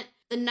prevent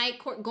the Night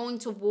Court going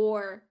to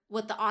war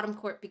with the Autumn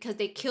Court because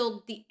they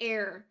killed the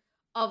heir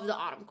of the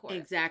Autumn Court.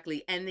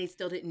 Exactly. And they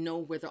still didn't know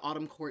where the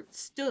Autumn Court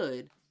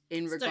stood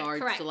in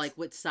regards to like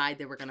what side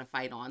they were going to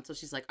fight on. So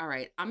she's like, all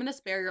right, I'm going to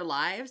spare your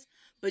lives,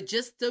 but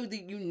just so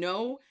that you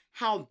know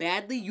how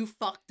badly you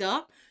fucked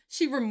up,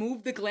 she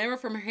removed the glamour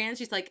from her hands.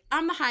 She's like,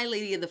 I'm the High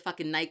Lady of the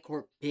fucking Night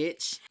Court,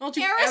 bitch. Don't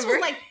you Aerys ever...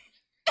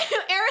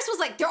 Aerys was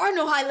like, there are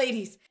no High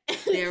Ladies.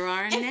 There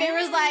are now. And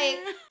Feyre's like,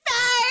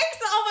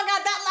 thanks. Oh my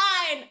God,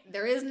 that line.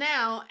 There is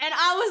now. And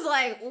I was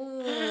like,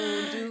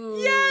 ooh,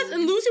 dude. Yes.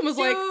 And Lucien was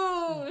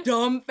like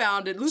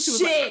dumbfounded. Lucien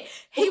was like,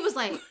 he was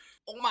like,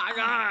 oh my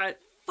God.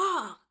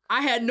 Fuck.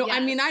 I had no, I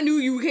mean, I knew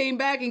you came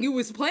back and you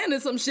was planning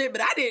some shit,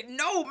 but I didn't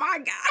know, my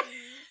God.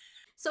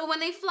 So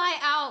when they fly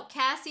out,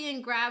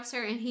 Cassian grabs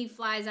her and he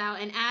flies out,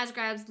 and Az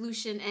grabs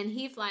Lucien and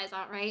he flies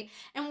out, right?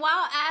 And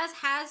while Az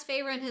has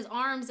Feyre in his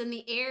arms in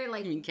the air,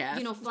 like,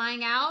 you know,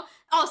 flying out.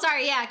 Oh,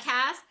 sorry, yeah,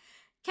 Cass.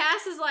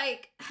 Cass is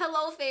like,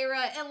 hello, Feyre.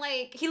 And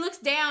like, he looks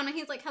down and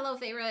he's like, hello,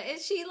 Feyre.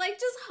 And she like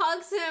just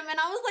hugs him. And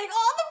I was like,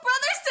 oh, the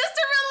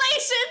brother-sister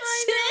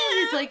relationship.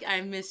 He's like, I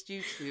missed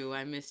you too.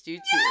 I missed you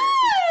too.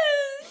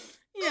 Yes.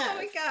 Yeah. Oh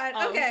my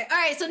God. Okay. All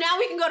right. So now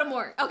we can go to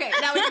Mor. Okay.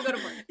 Now we can go to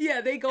Mor.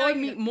 Yeah. They go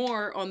and meet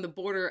Mor on the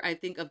border, I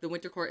think, of the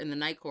Winter Court and the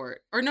Night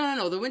Court. Or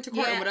no. The Winter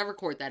Court and whatever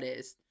court that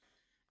is.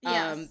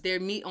 Yes. They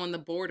meet on the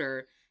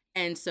border.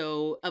 And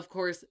so, of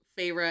course,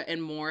 Feyre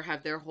and Mor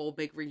have their whole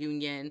big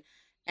reunion.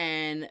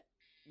 And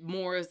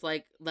Mor is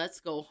like, let's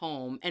go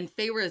home. And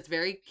Feyre is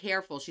very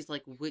careful. She's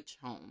like, which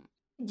home?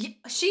 Yeah,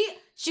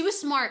 she was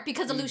smart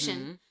because of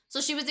Lucien. So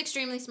she was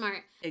extremely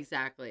smart.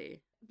 Exactly.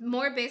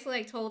 Mor basically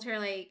like told her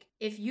like,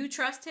 if you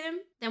trust him,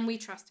 then we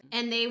trust him.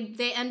 And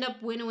they end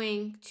up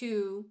winnowing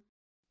to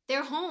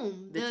their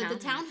home, the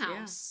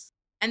townhouse.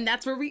 Yeah. And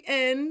that's where we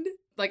end.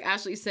 Like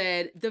Ashley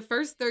said, the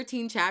first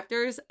 13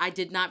 chapters, I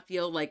did not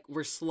feel like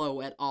were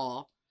slow at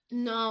all.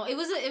 No, it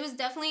was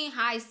definitely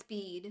high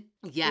speed.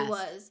 Yes. It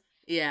was.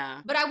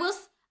 Yeah. But I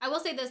will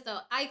say this though.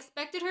 I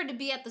expected her to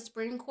be at the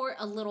Spring Court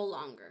a little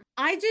longer.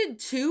 I did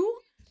too.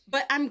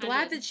 But I'm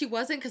glad that she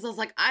wasn't, because I was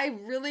like, I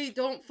really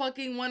don't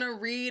fucking want to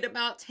read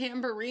about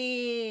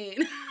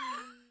Tambourine.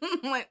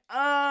 I'm like,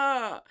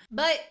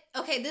 But,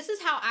 okay, this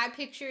is how I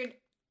pictured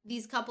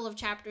these couple of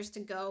chapters to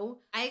go.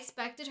 I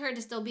expected her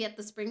to still be at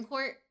the Spring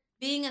Court,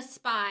 being a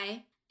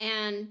spy,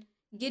 and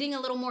getting a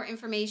little more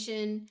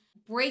information,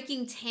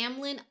 breaking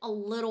Tamlin a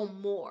little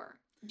more.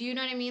 Do you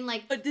know what I mean?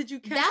 Like, but did you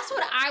catch that's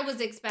what I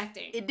was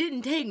expecting. It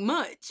didn't take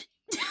much.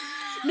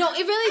 No,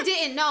 it really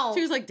didn't. No. She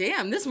was like,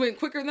 damn, this went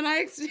quicker than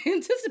I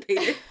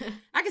anticipated.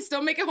 I can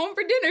still make it home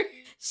for dinner.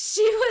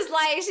 She's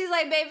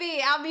like,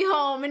 baby, I'll be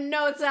home in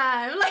no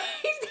time. Like,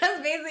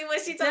 that's basically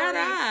what she told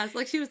me.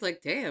 Like, she was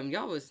like, damn,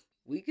 y'all was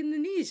weak in the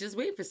knees. Just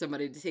wait for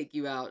somebody to take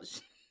you out.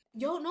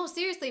 Yo, no,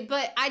 seriously.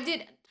 But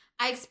I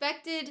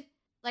expected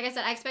Like I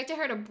said, I expected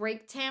her to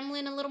break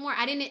Tamlin a little more.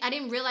 I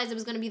didn't realize it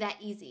was gonna be that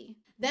easy.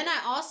 Then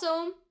I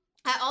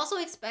also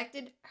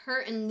expected her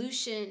and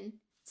Lucian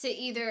to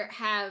either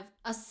have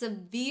a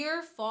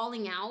severe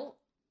falling out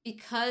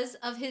because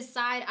of his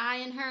side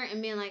eyeing her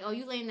and being like, oh,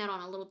 you laying that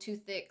on a little too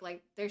thick,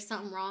 like there's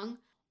something wrong.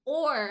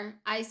 Or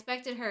I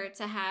expected her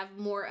to have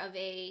more of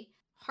a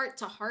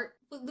heart-to-heart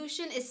with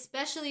Lucian,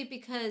 especially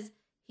because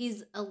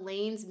he's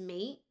Elaine's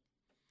mate.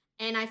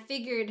 And I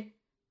figured,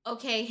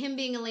 okay, him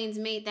being Elaine's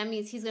mate, that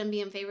means he's going to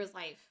be in Feyre's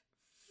life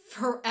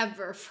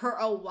forever, for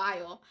a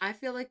while. I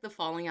feel like the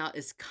falling out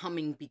is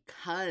coming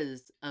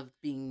because of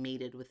being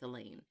mated with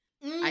Elaine.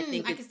 I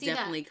think it's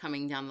definitely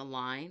coming down the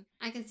line.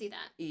 I can see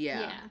that.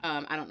 Yeah.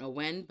 I don't know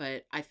when,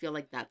 but I feel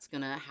like that's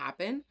going to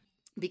happen.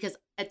 Because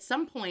at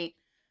some point,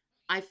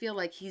 I feel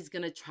like he's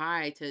going to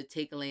try to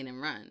take Elaine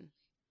and run.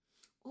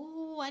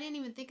 Oh, I didn't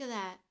even think of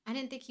that. I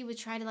didn't think he would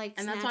try to like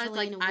and snatch that's why it's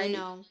Elaine like, and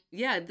Winnow.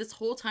 Yeah, this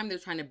whole time they're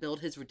trying to build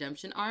his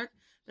redemption arc.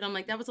 But I'm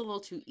like, that was a little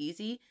too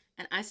easy.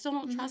 And I still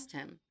don't trust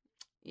him.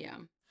 Yeah.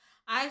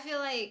 I feel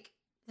like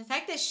the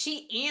fact that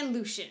she and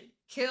Lucian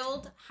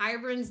killed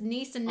Hybern's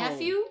niece and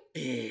nephew. Oh,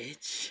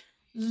 bitch.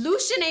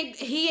 Lucian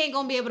ain't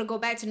gonna be able to go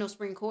back to no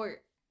Spring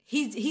Court.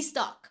 He's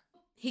stuck.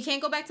 He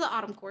can't go back to the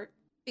Autumn Court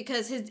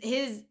because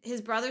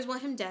his brothers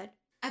want him dead.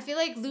 I feel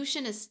like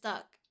Lucian is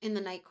stuck in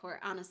the Night Court,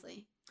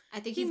 honestly. I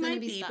think he's gonna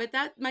be stuck. But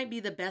that might be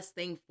the best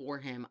thing for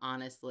him,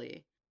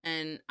 honestly.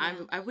 And yeah.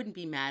 I wouldn't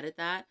be mad at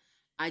that.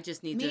 I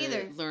just need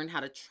to learn how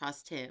to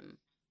trust him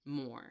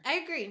more. I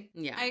agree.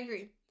 Yeah. I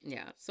agree.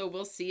 Yeah. So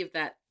we'll see if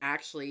that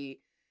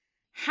actually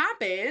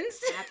happens.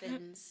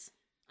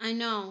 I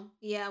know.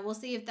 Yeah, we'll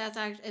see if that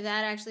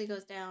actually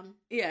goes down.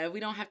 Yeah, we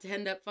don't have to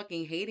end up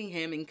fucking hating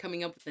him and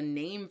coming up with a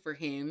name for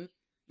him.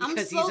 I'm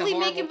slowly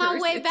making my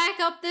way back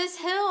up this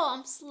hill.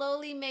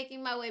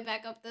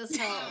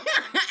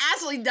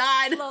 Ashley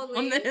died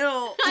on the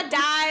hill. I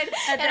died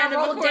and I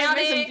rolled down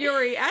it.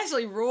 Fury.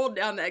 Ashley rolled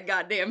down that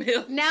goddamn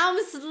hill. Now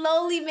I'm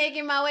slowly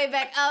making my way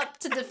back up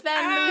to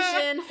defend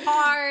Lucian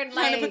hard.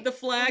 Trying to put the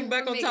flag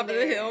back on top of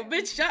the hill.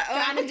 Bitch, shut up.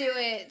 Trying to do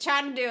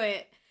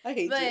it. I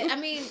hate you. But, I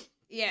mean,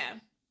 yeah.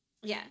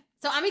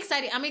 So I'm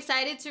excited. I'm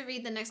excited to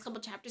read the next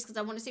couple chapters because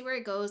I want to see where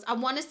it goes. I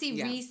want to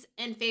see Rhys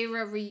and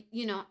Feyre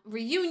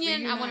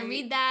reunion. I want to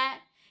read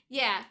that.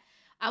 Yeah.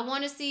 I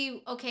want to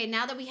see, okay,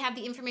 now that we have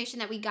the information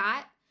that we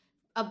got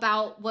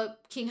about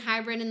what King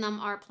Hybern and them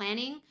are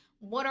planning,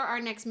 what are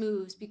our next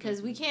moves?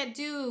 Because we can't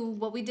do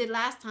what we did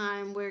last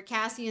time where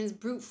Cassian's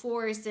brute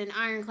force and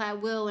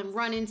ironclad will and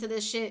run into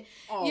this shit.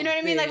 Oh, you know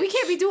what I mean? Like, we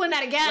can't be doing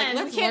that again.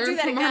 Like, let's learn do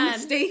that from again. Our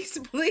mistakes,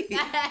 please.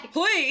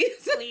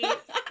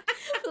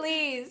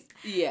 Please.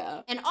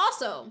 Yeah. And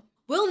also,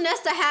 will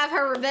Nesta have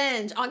her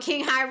revenge on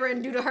King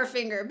Hybern due to her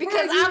finger?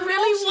 Because I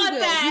really want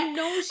that. You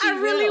know she will.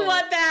 I really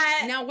want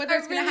that. Now, whether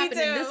it's going to happen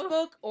in this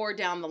book or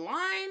down the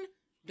line,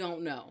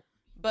 don't know.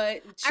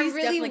 But she's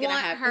definitely going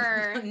to have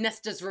her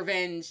Nesta's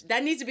revenge.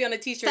 That needs to be on a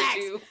t-shirt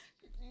too.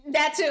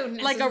 That too.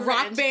 Nesta's like a revenge.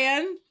 Rock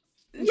band.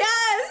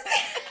 Yes.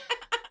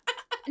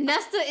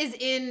 Nesta is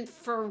in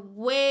for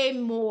way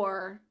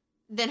more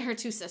than her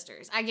two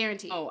sisters. I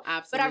guarantee. Oh,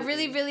 absolutely. But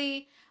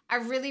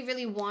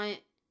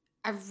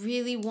I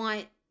really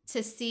want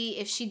to see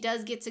if she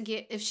does get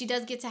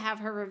to have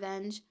her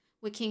revenge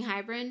with King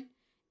Hybern,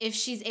 if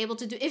she's able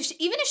to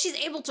even if she's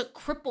able to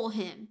cripple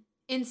him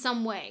in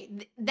some way,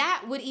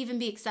 that would even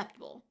be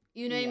acceptable.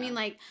 You know what I mean?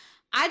 Like,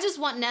 I just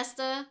want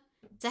Nesta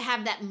to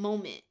have that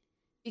moment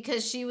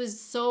because she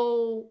was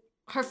so,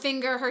 her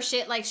finger, her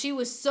shit, like she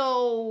was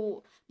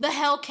so the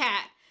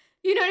Hellcat.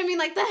 You know what I mean?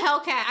 Like the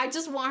Hellcat. I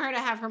just want her to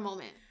have her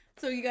moment.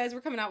 So you guys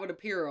were coming out with a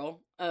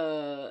Pyrrol.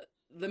 The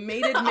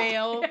mated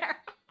male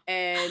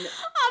and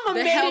the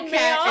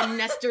Hellcat and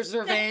Nestor's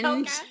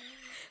revenge.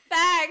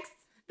 Facts.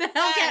 The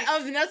Hellcat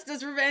of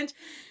Nestor's revenge.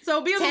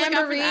 So be on the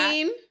lookout for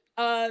that.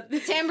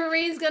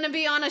 Tamborine's gonna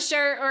be on a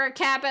shirt or a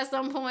cap at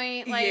some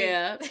point. Like.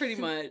 Yeah, pretty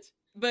much.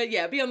 But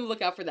yeah, be on the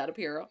lookout for that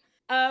apparel.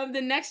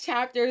 The next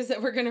chapters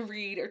that we're gonna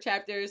read are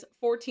chapters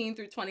 14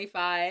 through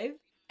 25.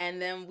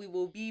 And then we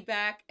will be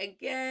back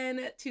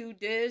again to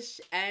dish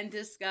and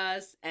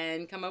discuss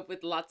and come up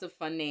with lots of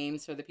fun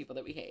names for the people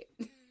that we hate.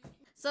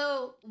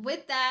 So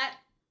with that,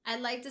 I'd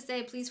like to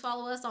say please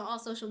follow us on all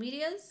social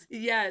medias.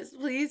 Yes,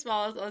 please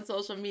follow us on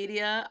social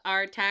media.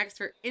 Our tags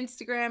for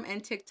Instagram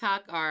and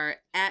TikTok are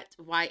at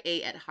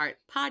YA@Heart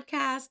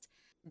Podcast.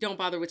 Don't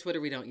bother with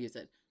Twitter. We don't use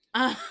it.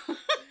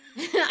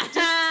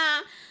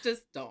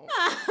 Just don't.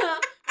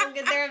 We'll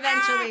get there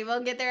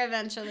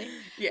eventually.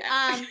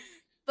 Yeah.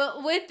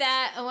 But with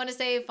that, I want to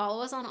say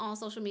follow us on all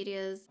social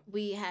medias.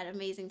 We had an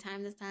amazing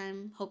time this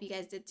time. Hope you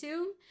guys did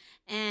too.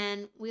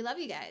 And we love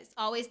you guys.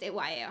 Always stay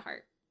YA at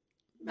heart.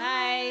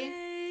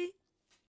 Bye.